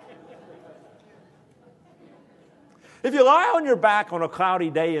 If you lie on your back on a cloudy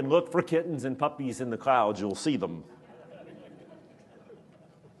day and look for kittens and puppies in the clouds, you'll see them.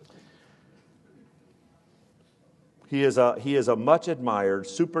 He is a much admired,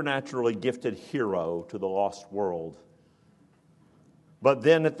 supernaturally gifted hero to the lost world. But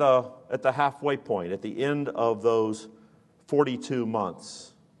then at the halfway point, at the end of those 42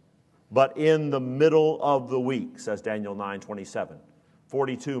 months, but in the middle of the week, says Daniel 9:27,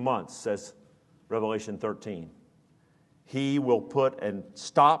 42 months, says Revelation 13, he will put and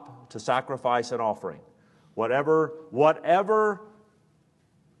stop to sacrifice an offering. Whatever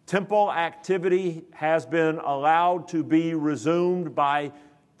temple activity has been allowed to be resumed by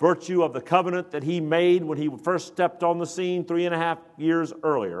virtue of the covenant that he made when he first stepped on the scene 3.5 years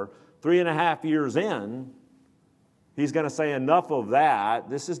earlier, 3.5 years in, he's going to say, "Enough of that.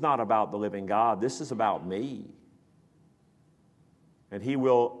 This is not about the living God. This is about me." And he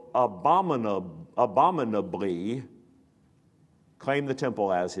will abominably claim the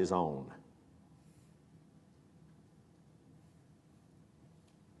temple as his own.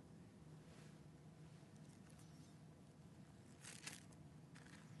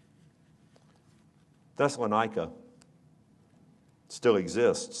 Thessalonica still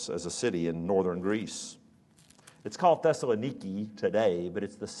exists as a city in northern Greece. It's called Thessaloniki today, but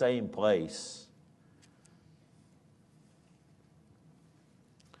it's the same place.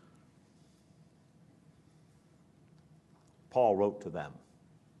 Paul wrote to them,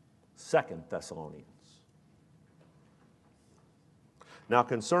 2 Thessalonians. "Now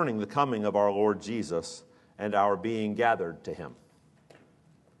concerning the coming of our Lord Jesus and our being gathered to him,"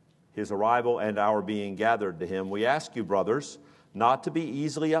 his arrival and our being gathered to him, "we ask you, brothers, not to be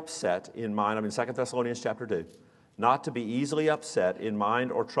easily upset in mind," I'm in 2 Thessalonians chapter 2, "not to be easily upset in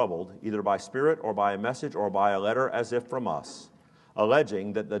mind or troubled, either by spirit or by a message or by a letter as if from us,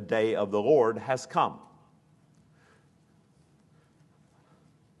 alleging that the day of the Lord has come.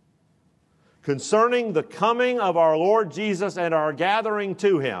 Concerning the coming of our Lord Jesus and our gathering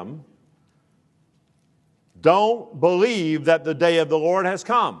to him, don't believe that the day of the Lord has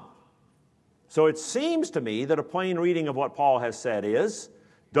come." So it seems to me that a plain reading of what Paul has said is,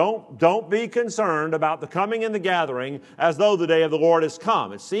 don't be concerned about the coming and the gathering as though the day of the Lord has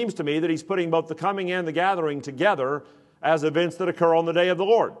come. It seems to me that he's putting both the coming and the gathering together as events that occur on the day of the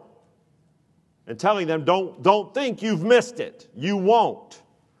Lord. And telling them, don't think you've missed it. You won't.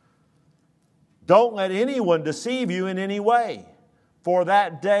 Don't let anyone deceive you in any way, for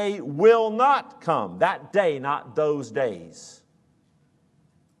that day will not come. That day, not those days.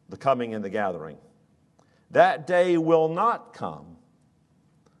 The coming and the gathering. That day will not come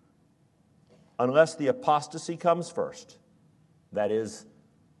unless the apostasy comes first. That is,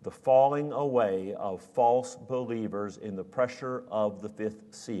 the falling away of false believers in the pressure of the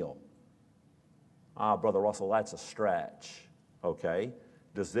 5th seal. Brother Russell, that's a stretch. Okay.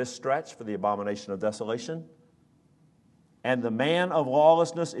 Does this stretch for the abomination of desolation? "And the man of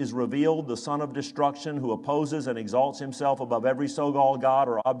lawlessness is revealed, the son of destruction, who opposes and exalts himself above every so-called God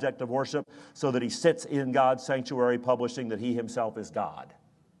or object of worship, so that he sits in God's sanctuary, publishing that he himself is God."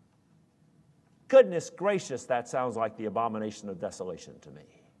 Goodness gracious, that sounds like the abomination of desolation to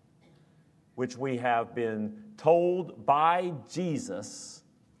me, which we have been told by Jesus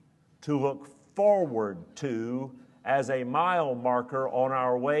to look forward to as a mile marker on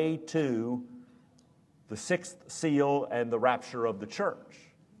our way to the sixth seal and the rapture of the church.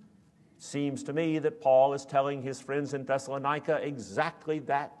 It seems to me that Paul is telling his friends in Thessalonica exactly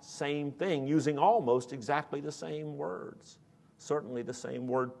that same thing, using almost exactly the same words, certainly the same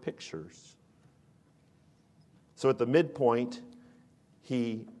word pictures. So at the midpoint,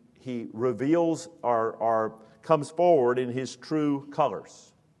 he reveals or comes forward in his true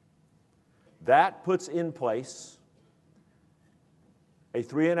colors. That puts in place a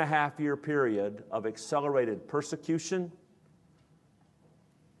 3.5-year period of accelerated persecution,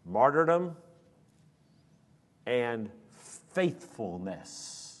 martyrdom, and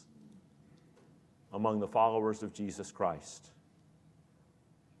faithfulness among the followers of Jesus Christ.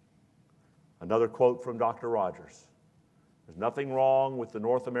 Another quote from Dr. Rogers: "There's nothing wrong with the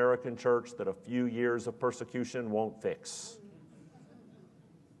North American church that a few years of persecution won't fix."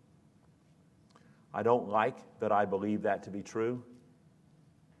 I don't like that I believe that to be true.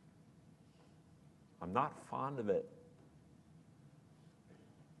 I'm not fond of it.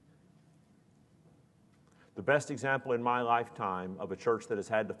 The best example in my lifetime of a church that has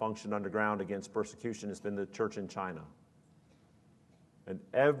had to function underground against persecution has been the church in China. And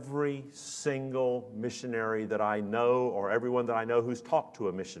every single missionary that I know, or everyone that I know who's talked to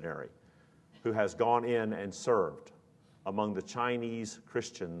a missionary who has gone in and served among the Chinese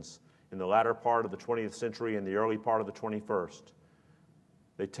Christians in the latter part of the 20th century and the early part of the 21st,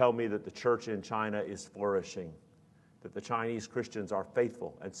 they tell me that the church in China is flourishing, that the Chinese Christians are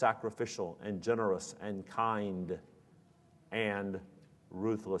faithful and sacrificial and generous and kind and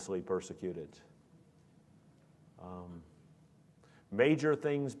ruthlessly persecuted. Major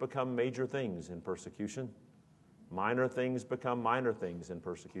things become major things in persecution. Minor things become minor things in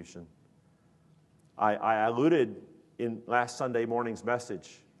persecution. I alluded in last Sunday morning's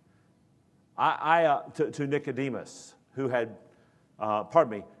message to Nicodemus, who had,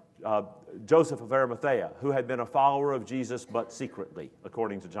 Joseph of Arimathea, who had been a follower of Jesus but secretly,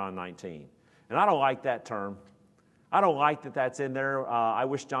 according to John 19. And I don't like that term. I don't like that that's in there. I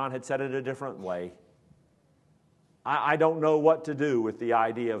wish John had said it a different way. I don't know what to do with the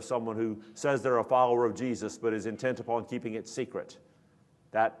idea of someone who says they're a follower of Jesus but is intent upon keeping it secret.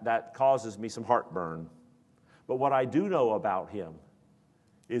 That causes me some heartburn. But what I do know about him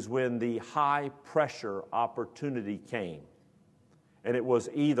is when the high-pressure opportunity came, and it was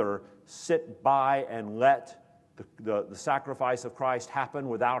either sit by and let the sacrifice of Christ happen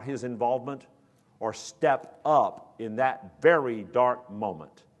without his involvement, or step up in that very dark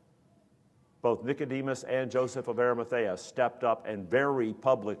moment. Both Nicodemus and Joseph of Arimathea stepped up and very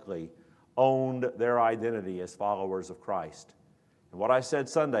publicly owned their identity as followers of Christ. And what I said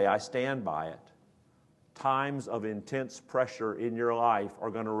Sunday, I stand by it. Times of intense pressure in your life are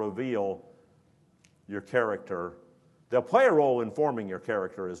going to reveal your character. They'll play a role in forming your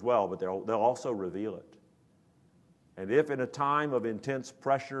character as well, but they'll also reveal it. And if in a time of intense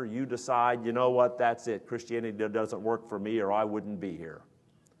pressure you decide, you know what, that's it, Christianity doesn't work for me, or I wouldn't be here.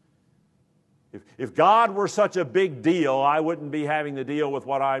 If God were such a big deal, I wouldn't be having to deal with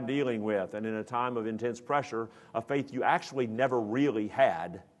what I'm dealing with. And in a time of intense pressure, a faith you actually never really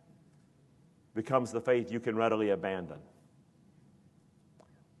had becomes the faith you can readily abandon.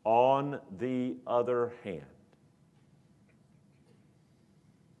 On the other hand,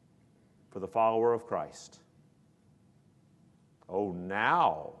 for the follower of Christ,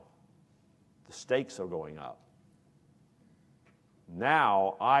 now the stakes are going up.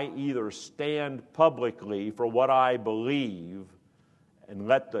 Now I either stand publicly for what I believe and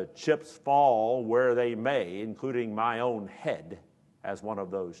let the chips fall where they may, including my own head as one of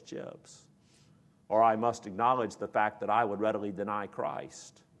those chips, or I must acknowledge the fact that I would readily deny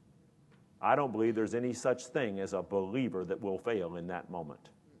Christ. I don't believe there's any such thing as a believer that will fail in that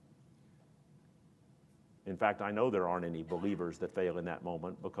moment. In fact, I know there aren't any believers that fail in that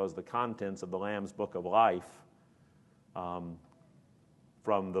moment, because the contents of the Lamb's Book of Life,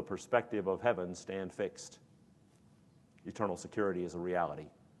 from the perspective of heaven, stand fixed. Eternal security is a reality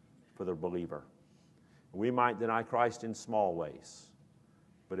for the believer. We might deny Christ in small ways,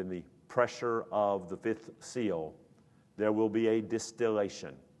 but in the pressure of the fifth seal, there will be a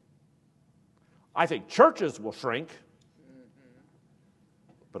distillation. I think churches will shrink,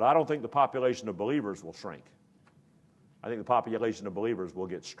 but I don't think the population of believers will shrink. I think the population of believers will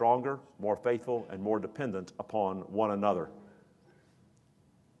get stronger, more faithful, and more dependent upon one another.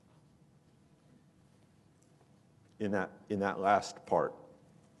 In that last part.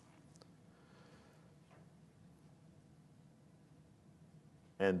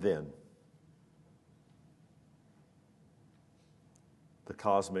 And then the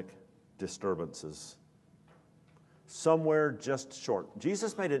cosmic disturbances. somewhere just short.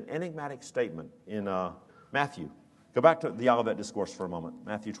 Jesus made an enigmatic statement in Matthew. Go back to the Olivet Discourse for a moment,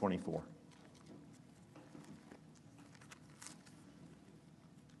 Matthew 24.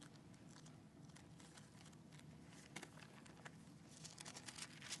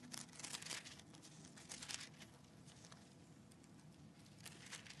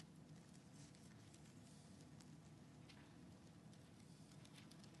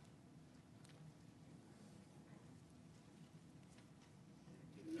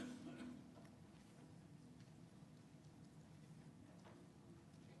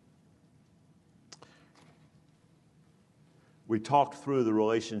 We talked through the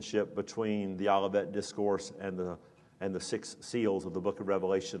relationship between the Olivet Discourse and the six seals of the book of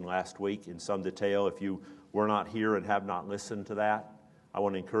Revelation last week in some detail. If you were not here and have not listened to that, I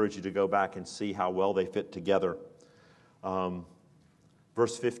want to encourage you to go back and see how well they fit together.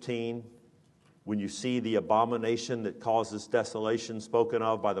 Verse 15, when you see the abomination that causes desolation spoken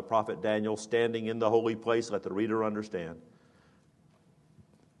of by the prophet Daniel standing in the holy place, let the reader understand.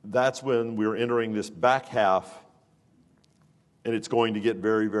 That's when we're entering this back half, and it's going to get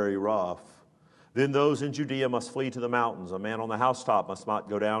very, very rough. Then those in Judea must flee to the mountains. A man on the housetop must not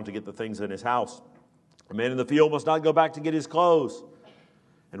go down to get the things in his house. A man in the field must not go back to get his clothes.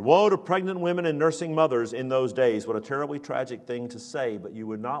 And woe to pregnant women and nursing mothers in those days. What a terribly tragic thing to say, but you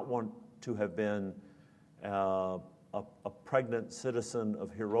would not want to have been a pregnant citizen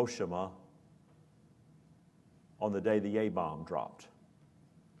of Hiroshima on the day the A-bomb dropped.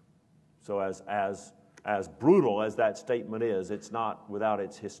 So as brutal as that statement is, it's not without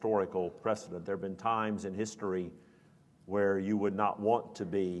its historical precedent. There have been times in history where you would not want to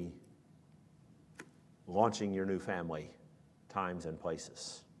be launching your new family, times and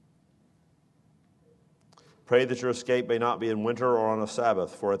places. Pray that your escape may not be in winter or on a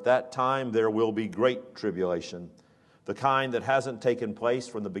Sabbath, for at that time there will be great tribulation, the kind that hasn't taken place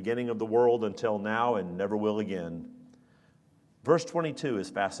from the beginning of the world until now and never will again. Verse 22 is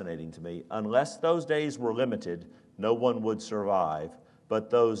fascinating to me. Unless those days were limited, no one would survive,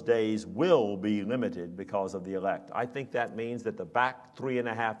 but those days will be limited because of the elect. I think that means that the back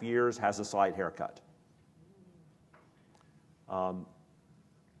 3.5 years has a slight haircut.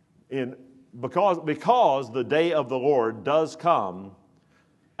 Because the day of the Lord does come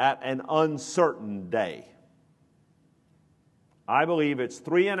at an uncertain day. I believe it's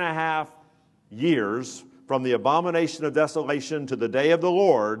 3.5 years from the abomination of desolation to the day of the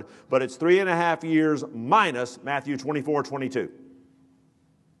Lord, but it's 3.5 years minus Matthew 24:22.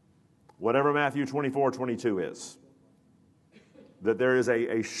 Whatever Matthew 24:22 is. That there is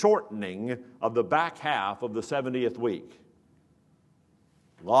a shortening of the back half of the 70th week.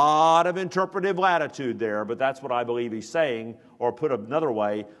 A lot of interpretive latitude there, but that's what I believe he's saying, or put another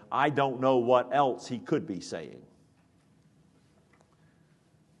way, I don't know what else he could be saying.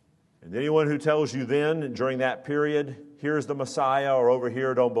 And anyone who tells you then, during that period, here's the Messiah, or over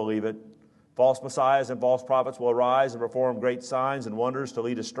here, don't believe it. False messiahs and false prophets will arise and perform great signs and wonders to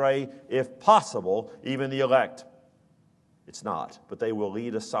lead astray, if possible, even the elect. It's not, but they will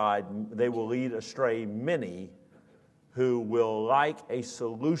lead astray many who will, like a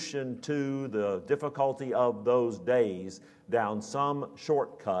solution to the difficulty of those days, down some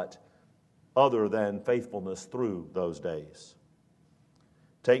shortcut other than faithfulness through those days.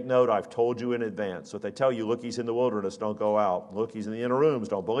 Take note, I've told you in advance. So if they tell you, look, he's in the wilderness, don't go out. Look, he's in the inner rooms,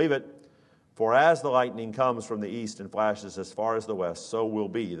 don't believe it. For as the lightning comes from the east and flashes as far as the west, so will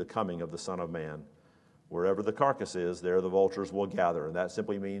be the coming of the Son of Man. Wherever the carcass is, there the vultures will gather. And that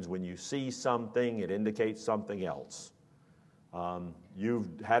simply means when you see something, it indicates something else. You've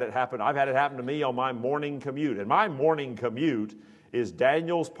had it happen. I've had it happen to me on my morning commute. And my morning commute is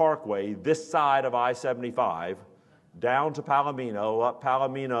Daniels Parkway, this side of I-75, down to Palomino, up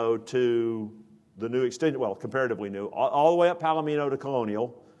Palomino to the new extension, well, comparatively new, all the way up Palomino to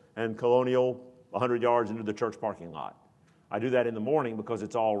Colonial, and Colonial 100 yards into the church parking lot. I do that in the morning because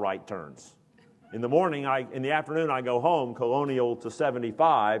it's all right turns. In the afternoon, I go home, Colonial to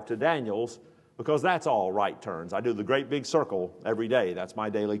 75 to Daniels, because that's all right turns. I do the great big circle every day. That's my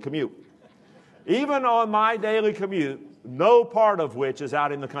daily commute. Even on my daily commute, no part of which is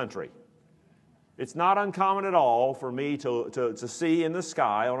out in the country. It's not uncommon at all for me to see in the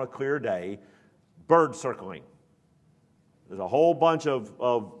sky on a clear day birds circling. There's a whole bunch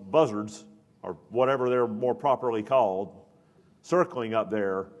of buzzards, or whatever they're more properly called, circling up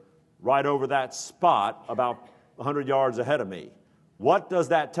there right over that spot about 100 yards ahead of me. What does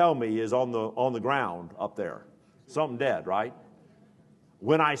that tell me is on the ground up there? Something dead, right?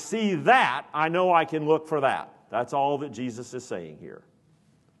 When I see that, I know I can look for that. That's all that Jesus is saying here.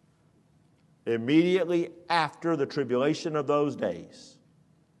 immediately after the tribulation of those days.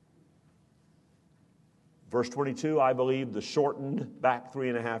 Verse 22, I believe the shortened back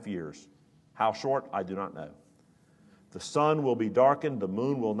 3.5 years. How short? I do not know. The sun will be darkened, the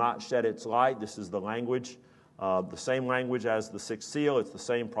moon will not shed its light. This is the language, the same language as the sixth seal. It's the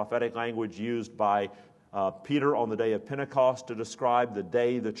same prophetic language used by Peter on the day of Pentecost to describe the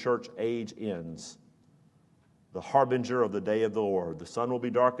day the church age ends. The harbinger of the day of the Lord. The sun will be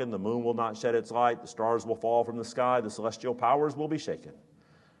darkened, the moon will not shed its light, the stars will fall from the sky, the celestial powers will be shaken.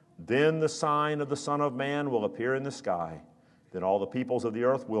 Then the sign of the Son of Man will appear in the sky. Then all the peoples of the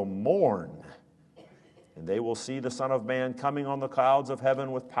earth will mourn, and they will see the Son of Man coming on the clouds of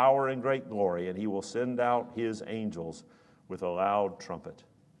heaven with power and great glory, and he will send out his angels with a loud trumpet.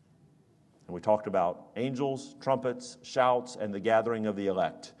 And we talked about angels, trumpets, shouts, and the gathering of the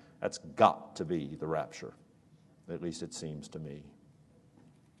elect. That's got to be the rapture. At least it seems to me.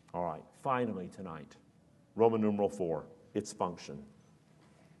 All right, finally tonight, Roman numeral 4, its function.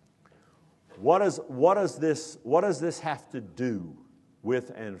 What does this have to do with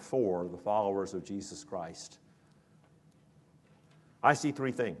and for the followers of Jesus Christ? I see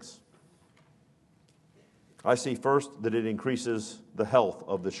three things. I see first that it increases the health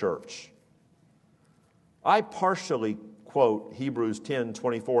of the church. I partially quote Hebrews 10,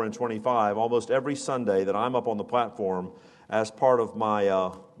 24 and 25 almost every Sunday that I'm up on the platform as part of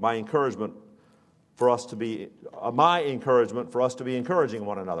my encouragement for us to be encouraging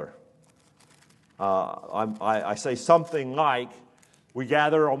one another. I say something like, when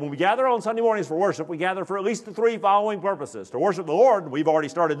we gather on Sunday mornings for worship, we gather for at least the three following purposes. To worship the Lord, we've already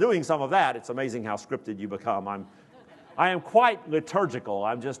started doing some of that. It's amazing how scripted you become. I am quite liturgical.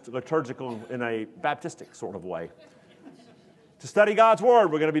 I'm just liturgical in a Baptistic sort of way. To study God's Word,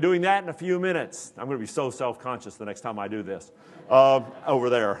 we're going to be doing that in a few minutes. I'm going to be so self-conscious the next time I do this over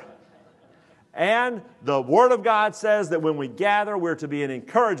there. And the Word of God says that when we gather, we're to be an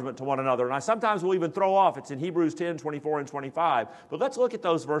encouragement to one another. And I sometimes will even throw off, it's in Hebrews 10, 24 and 25. But let's look at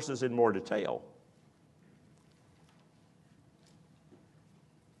those verses in more detail.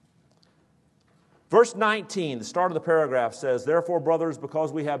 Verse 19, the start of the paragraph says, Therefore, brothers,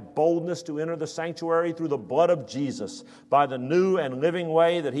 because we have boldness to enter the sanctuary through the blood of Jesus, by the new and living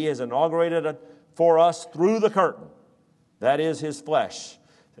way that he has inaugurated for us through the curtain, that is his flesh.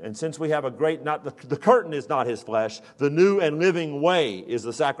 And since we have a great, the curtain is not his flesh, the new and living way is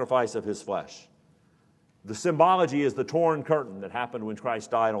the sacrifice of his flesh. The symbology is the torn curtain that happened when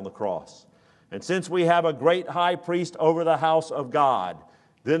Christ died on the cross. And since we have a great high priest over the house of God,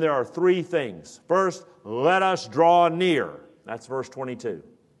 then there are three things. First, let us draw near. That's verse 22.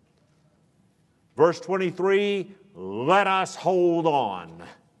 Verse 23, let us hold on.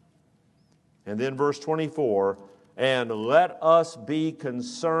 And then verse 24, and let us be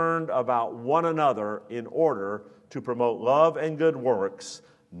concerned about one another in order to promote love and good works,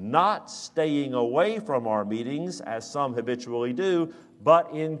 not staying away from our meetings as some habitually do,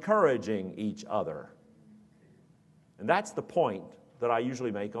 but encouraging each other. And that's the point that I usually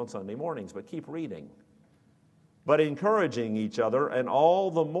make on Sunday mornings, but keep reading. But encouraging each other, and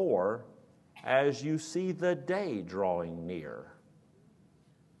all the more as you see the day drawing near.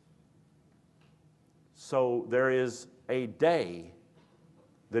 So there is a day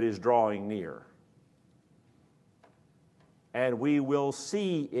that is drawing near. And we will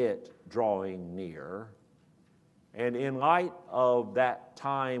see it drawing near. And in light of that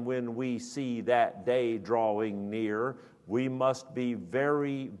time when we see that day drawing near, we must be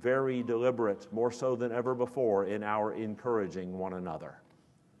very, very deliberate, more so than ever before, in our encouraging one another.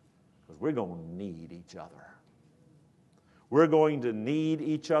 Because we're going to need each other. We're going to need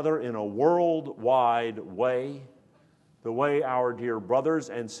each other in a worldwide way, the way our dear brothers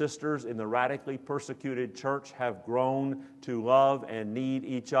and sisters in the radically persecuted church have grown to love and need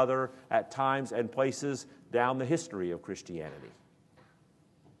each other at times and places down the history of Christianity.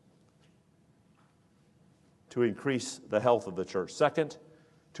 To increase the health of the church. Second,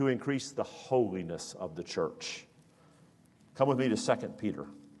 to increase the holiness of the church. Come with me to 2 Peter.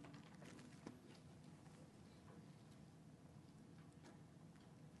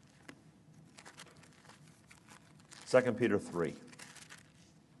 2 Peter 3.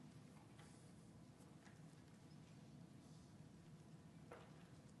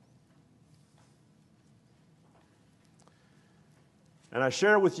 And I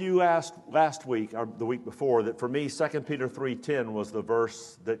shared with you last week, or the week before, that for me, 2 Peter 3:10 was the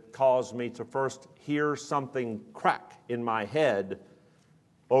verse that caused me to first hear something crack in my head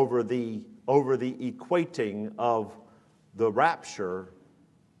over the equating of the rapture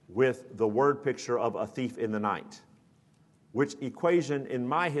with the word picture of a thief in the night. which equation in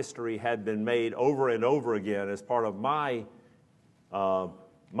my history had been made over and over again as part of my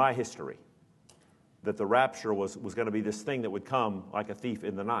history, that the rapture was going to be this thing that would come like a thief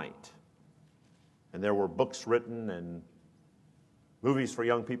in the night. And there were books written and movies for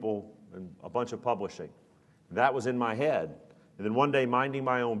young people and a bunch of publishing. That was in my head. And then one day, minding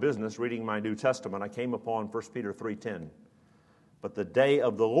my own business, reading my New Testament, I came upon 1 Peter 3:10. But the day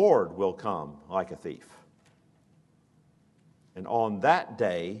of the Lord will come like a thief. And on that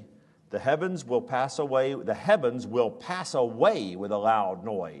day, the heavens will pass away with a loud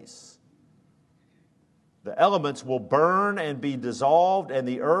noise. The elements will burn and be dissolved, and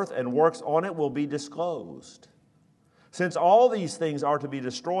the earth and works on it will be disclosed. Since all these things are to be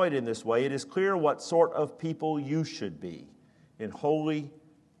destroyed in this way, it is clear what sort of people you should be in holy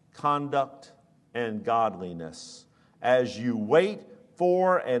conduct and godliness, as you wait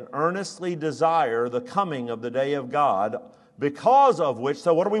for and earnestly desire the coming of the day of God, because of which,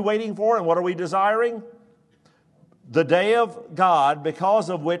 so what are we waiting for and what are we desiring? The day of God, because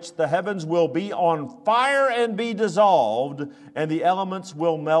of which the heavens will be on fire and be dissolved, and the elements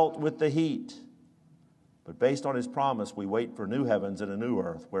will melt with the heat. But based on His promise, we wait for new heavens and a new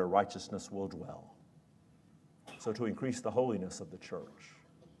earth where righteousness will dwell. So to increase the holiness of the church.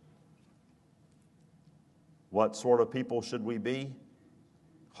 What sort of people should we be?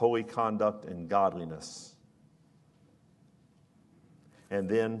 Holy conduct and godliness. And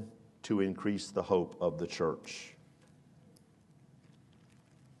then to increase the hope of the church.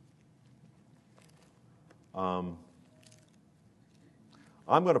 I'm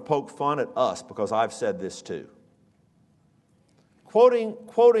going to poke fun at us because I've said this too.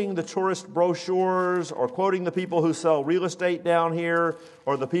 Quoting the tourist brochures, or quoting the people who sell real estate down here,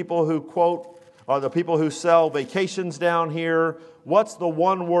 or the people who sell vacations down here. What's the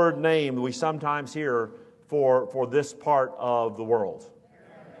one-word name we sometimes hear for this part of the world?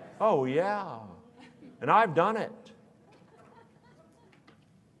 Oh, yeah. And I've done it.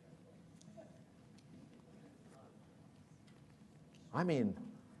 I mean,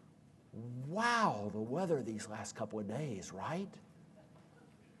 wow, the weather these last couple of days, right?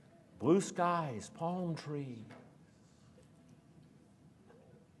 Blue skies, palm trees.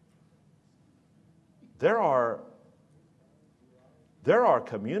 There are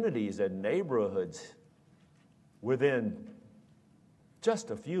communities and neighborhoods within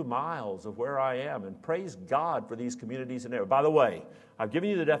just a few miles of where I am, and praise God for these communities and neighborhoods. By the way, I've given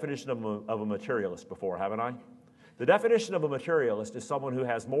you the definition of a materialist before, haven't I? The definition of a materialist is someone who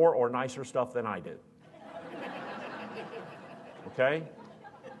has more or nicer stuff than I do. Okay?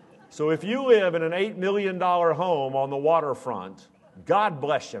 So if you live in an $8 million home on the waterfront, God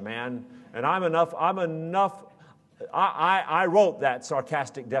bless you, man. And I wrote that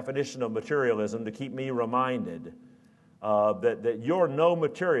sarcastic definition of materialism to keep me reminded that you're no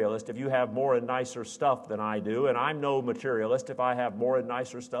materialist if you have more and nicer stuff than I do, and I'm no materialist if I have more and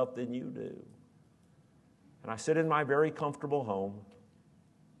nicer stuff than you do. And I sit in my very comfortable home,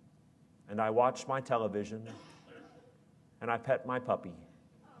 and I watch my television, and I pet my puppies.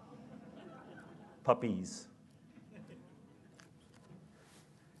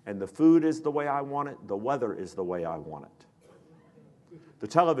 And the food is the way I want it, the weather is the way I want it. The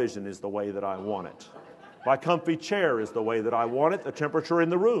television is the way that I want it. My comfy chair is the way that I want it, the temperature in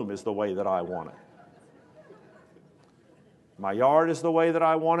the room is the way that I want it. My yard is the way that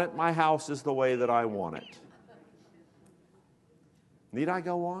I want it, my house is the way that I want it. Need I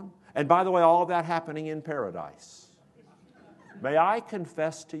go on? And by the way, all of that happening in paradise. May I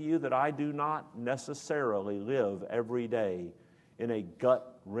confess to you that I do not necessarily live every day in a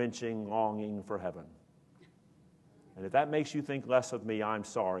gut-wrenching longing for heaven. And if that makes you think less of me, I'm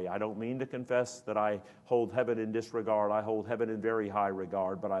sorry. I don't mean to confess that I hold heaven in disregard. I hold heaven in very high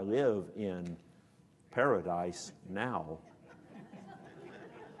regard, but I live in paradise now.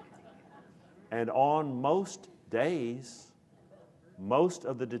 And on most days, most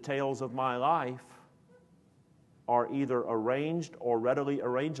of the details of my life are either arranged or readily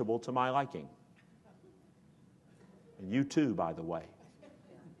arrangeable to my liking. And you too, by the way.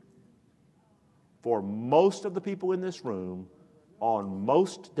 For most of the people in this room, on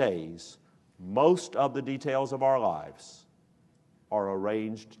most days, most of the details of our lives are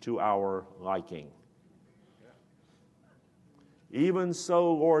arranged to our liking. Even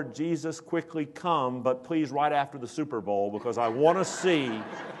so, Lord Jesus, quickly come, but please right after the Super Bowl, because I want to see.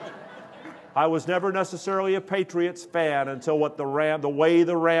 I was never necessarily a Patriots fan until the way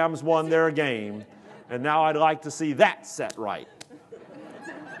the Rams won their game, and now I'd like to see that set right.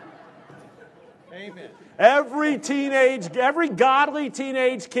 Amen. Every godly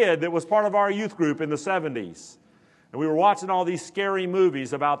teenage kid that was part of our youth group in the 70s, And we were watching all these scary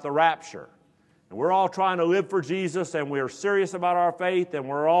movies about the rapture. And we're all trying to live for Jesus, and we're serious about our faith, and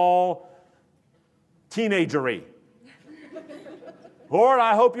we're all teenagery. Lord,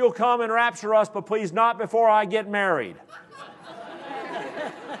 I hope you'll come and rapture us, but please not before I get married.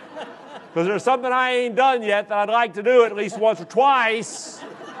 Because there's something I ain't done yet that I'd like to do at least once or twice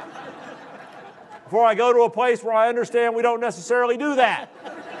before I go to a place where I understand we don't necessarily do that.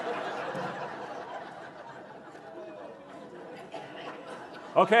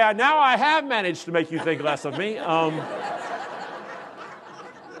 Okay, now I have managed to make you think less of me.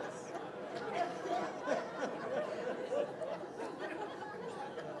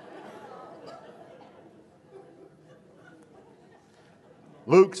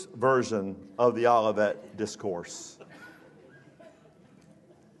 Luke's version of the Olivet Discourse.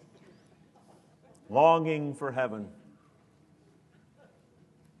 Longing for heaven.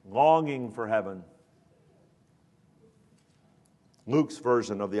 Longing for heaven. Luke's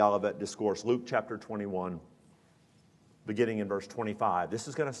version of the Olivet Discourse, Luke chapter 21, beginning in verse 25. This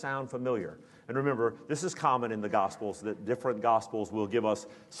is going to sound familiar. And remember, this is common in the Gospels, that different Gospels will give us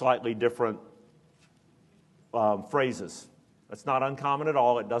slightly different phrases. That's not uncommon at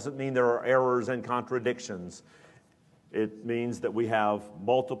all. It doesn't mean there are errors and contradictions. It means that we have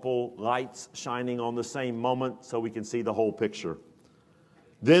multiple lights shining on the same moment so we can see the whole picture.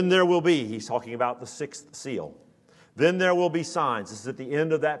 Then there will be, he's talking about the sixth seal. Then there will be signs. This is at the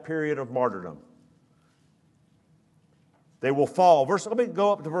end of that period of martyrdom. They will fall. Let me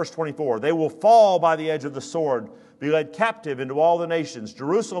go up to verse 24. They will fall by the edge of the sword, be led captive into all the nations.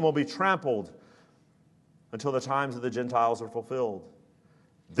 Jerusalem will be trampled until the times of the Gentiles are fulfilled.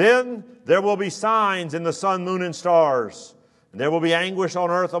 Then there will be signs in the sun, moon, and stars. And there will be anguish on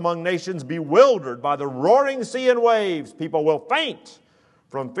earth among nations, bewildered by the roaring sea and waves. People will faint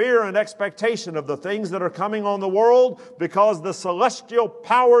from fear and expectation of the things that are coming on the world, because the celestial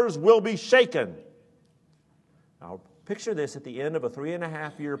powers will be shaken. Now, picture this at the end of a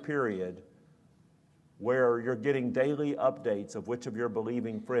 3.5-year period where you're getting daily updates of which of your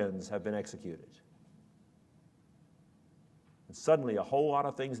believing friends have been executed. And suddenly a whole lot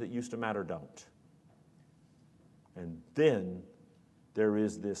of things that used to matter don't. And then there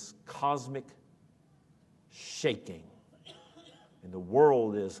is this cosmic shaking. And the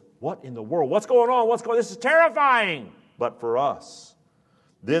world is, what in the world? What's going on? This is terrifying. But for us,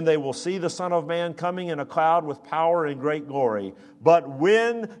 then they will see the Son of Man coming in a cloud with power and great glory. But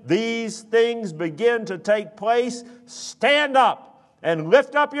when these things begin to take place, stand up and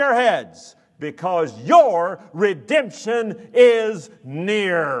lift up your heads, because your redemption is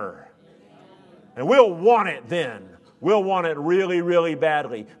near. And we'll want it then. We'll want it really, really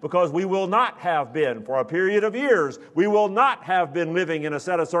badly, because we will not have been, for a period of years, we will not have been living in a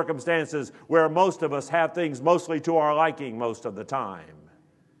set of circumstances where most of us have things mostly to our liking most of the time.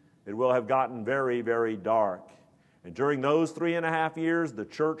 It will have gotten very, very dark. And during those 3.5 years, the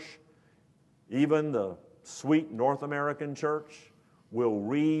church, even the sweet North American church, will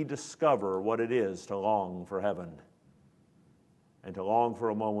rediscover what it is to long for heaven, and to long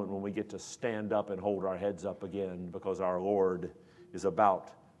for a moment when we get to stand up and hold our heads up again, because our Lord is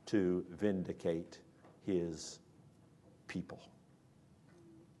about to vindicate His people.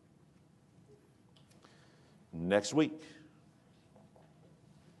 Next week,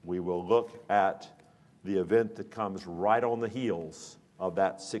 we will look at the event that comes right on the heels of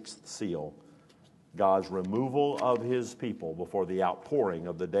that sixth seal, God's removal of His people before the outpouring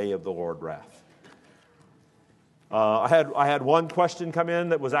of the day of the Lord wrath. I had one question come in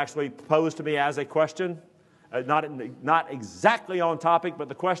that was actually posed to me as a question, not exactly on topic, but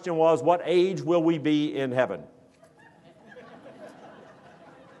the question was, what age will we be in heaven?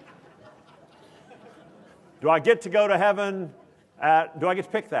 Do I get to go to heaven? Do I get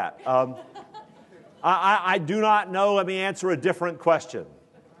to pick that? I do not know. Let me answer a different question.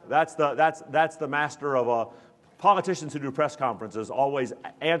 That's the master of politicians who do press conferences always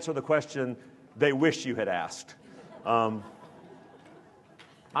answer the question they wish you had asked.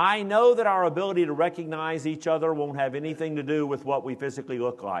 I know that our ability to recognize each other won't have anything to do with what we physically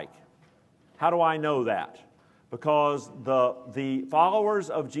look like. How do I know that? Because the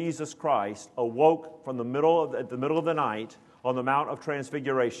followers of Jesus Christ awoke from at the middle of the night on the Mount of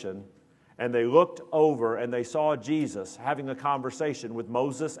Transfiguration, and they looked over and they saw Jesus having a conversation with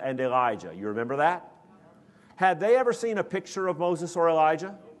Moses and Elijah. You remember that? Had they ever seen a picture of Moses or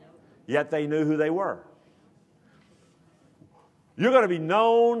Elijah? Yet they knew who they were. You're going to be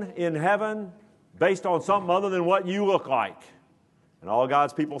known in heaven based on something other than what you look like. And all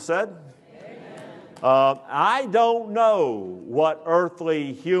God's people said? Amen. I don't know what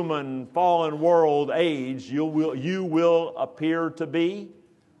earthly, human, fallen world age you will appear to be.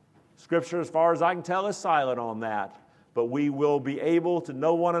 Scripture, as far as I can tell, is silent on that. But we will be able to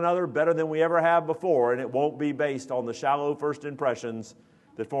know one another better than we ever have before, and it won't be based on the shallow first impressions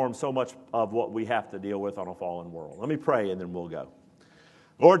that form so much of what we have to deal with on a fallen world. Let me pray, and then we'll go.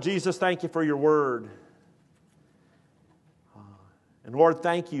 Lord Jesus, thank you for your word. And Lord,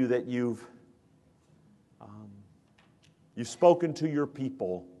 thank you that you've spoken to your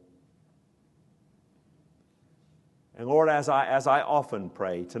people. And Lord, as I often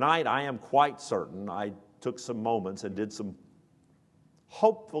pray, tonight I am quite certain I took some moments and did some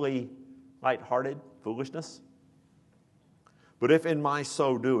hopefully lighthearted foolishness. But if in my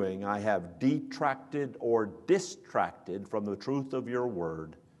so doing I have detracted or distracted from the truth of your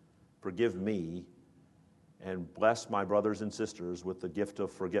word, forgive me and bless my brothers and sisters with the gift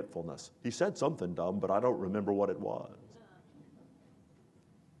of forgetfulness. He said something dumb, but I don't remember what it was.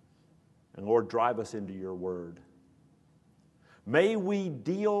 And Lord, drive us into your word. May we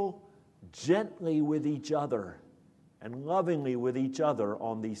deal gently with each other and lovingly with each other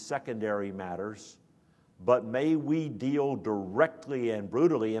on these secondary matters, but may we deal directly and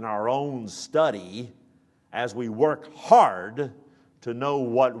brutally in our own study as we work hard to know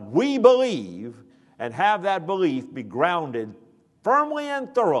what we believe and have that belief be grounded firmly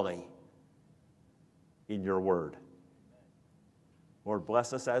and thoroughly in your word. Lord,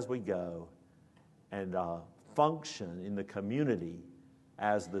 bless us as we go and function in the community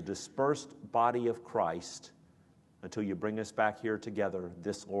as the dispersed body of Christ until you bring us back here together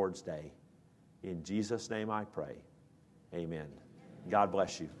this Lord's Day. In Jesus' name I pray. Amen. God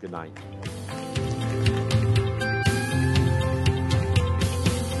bless you. Good night.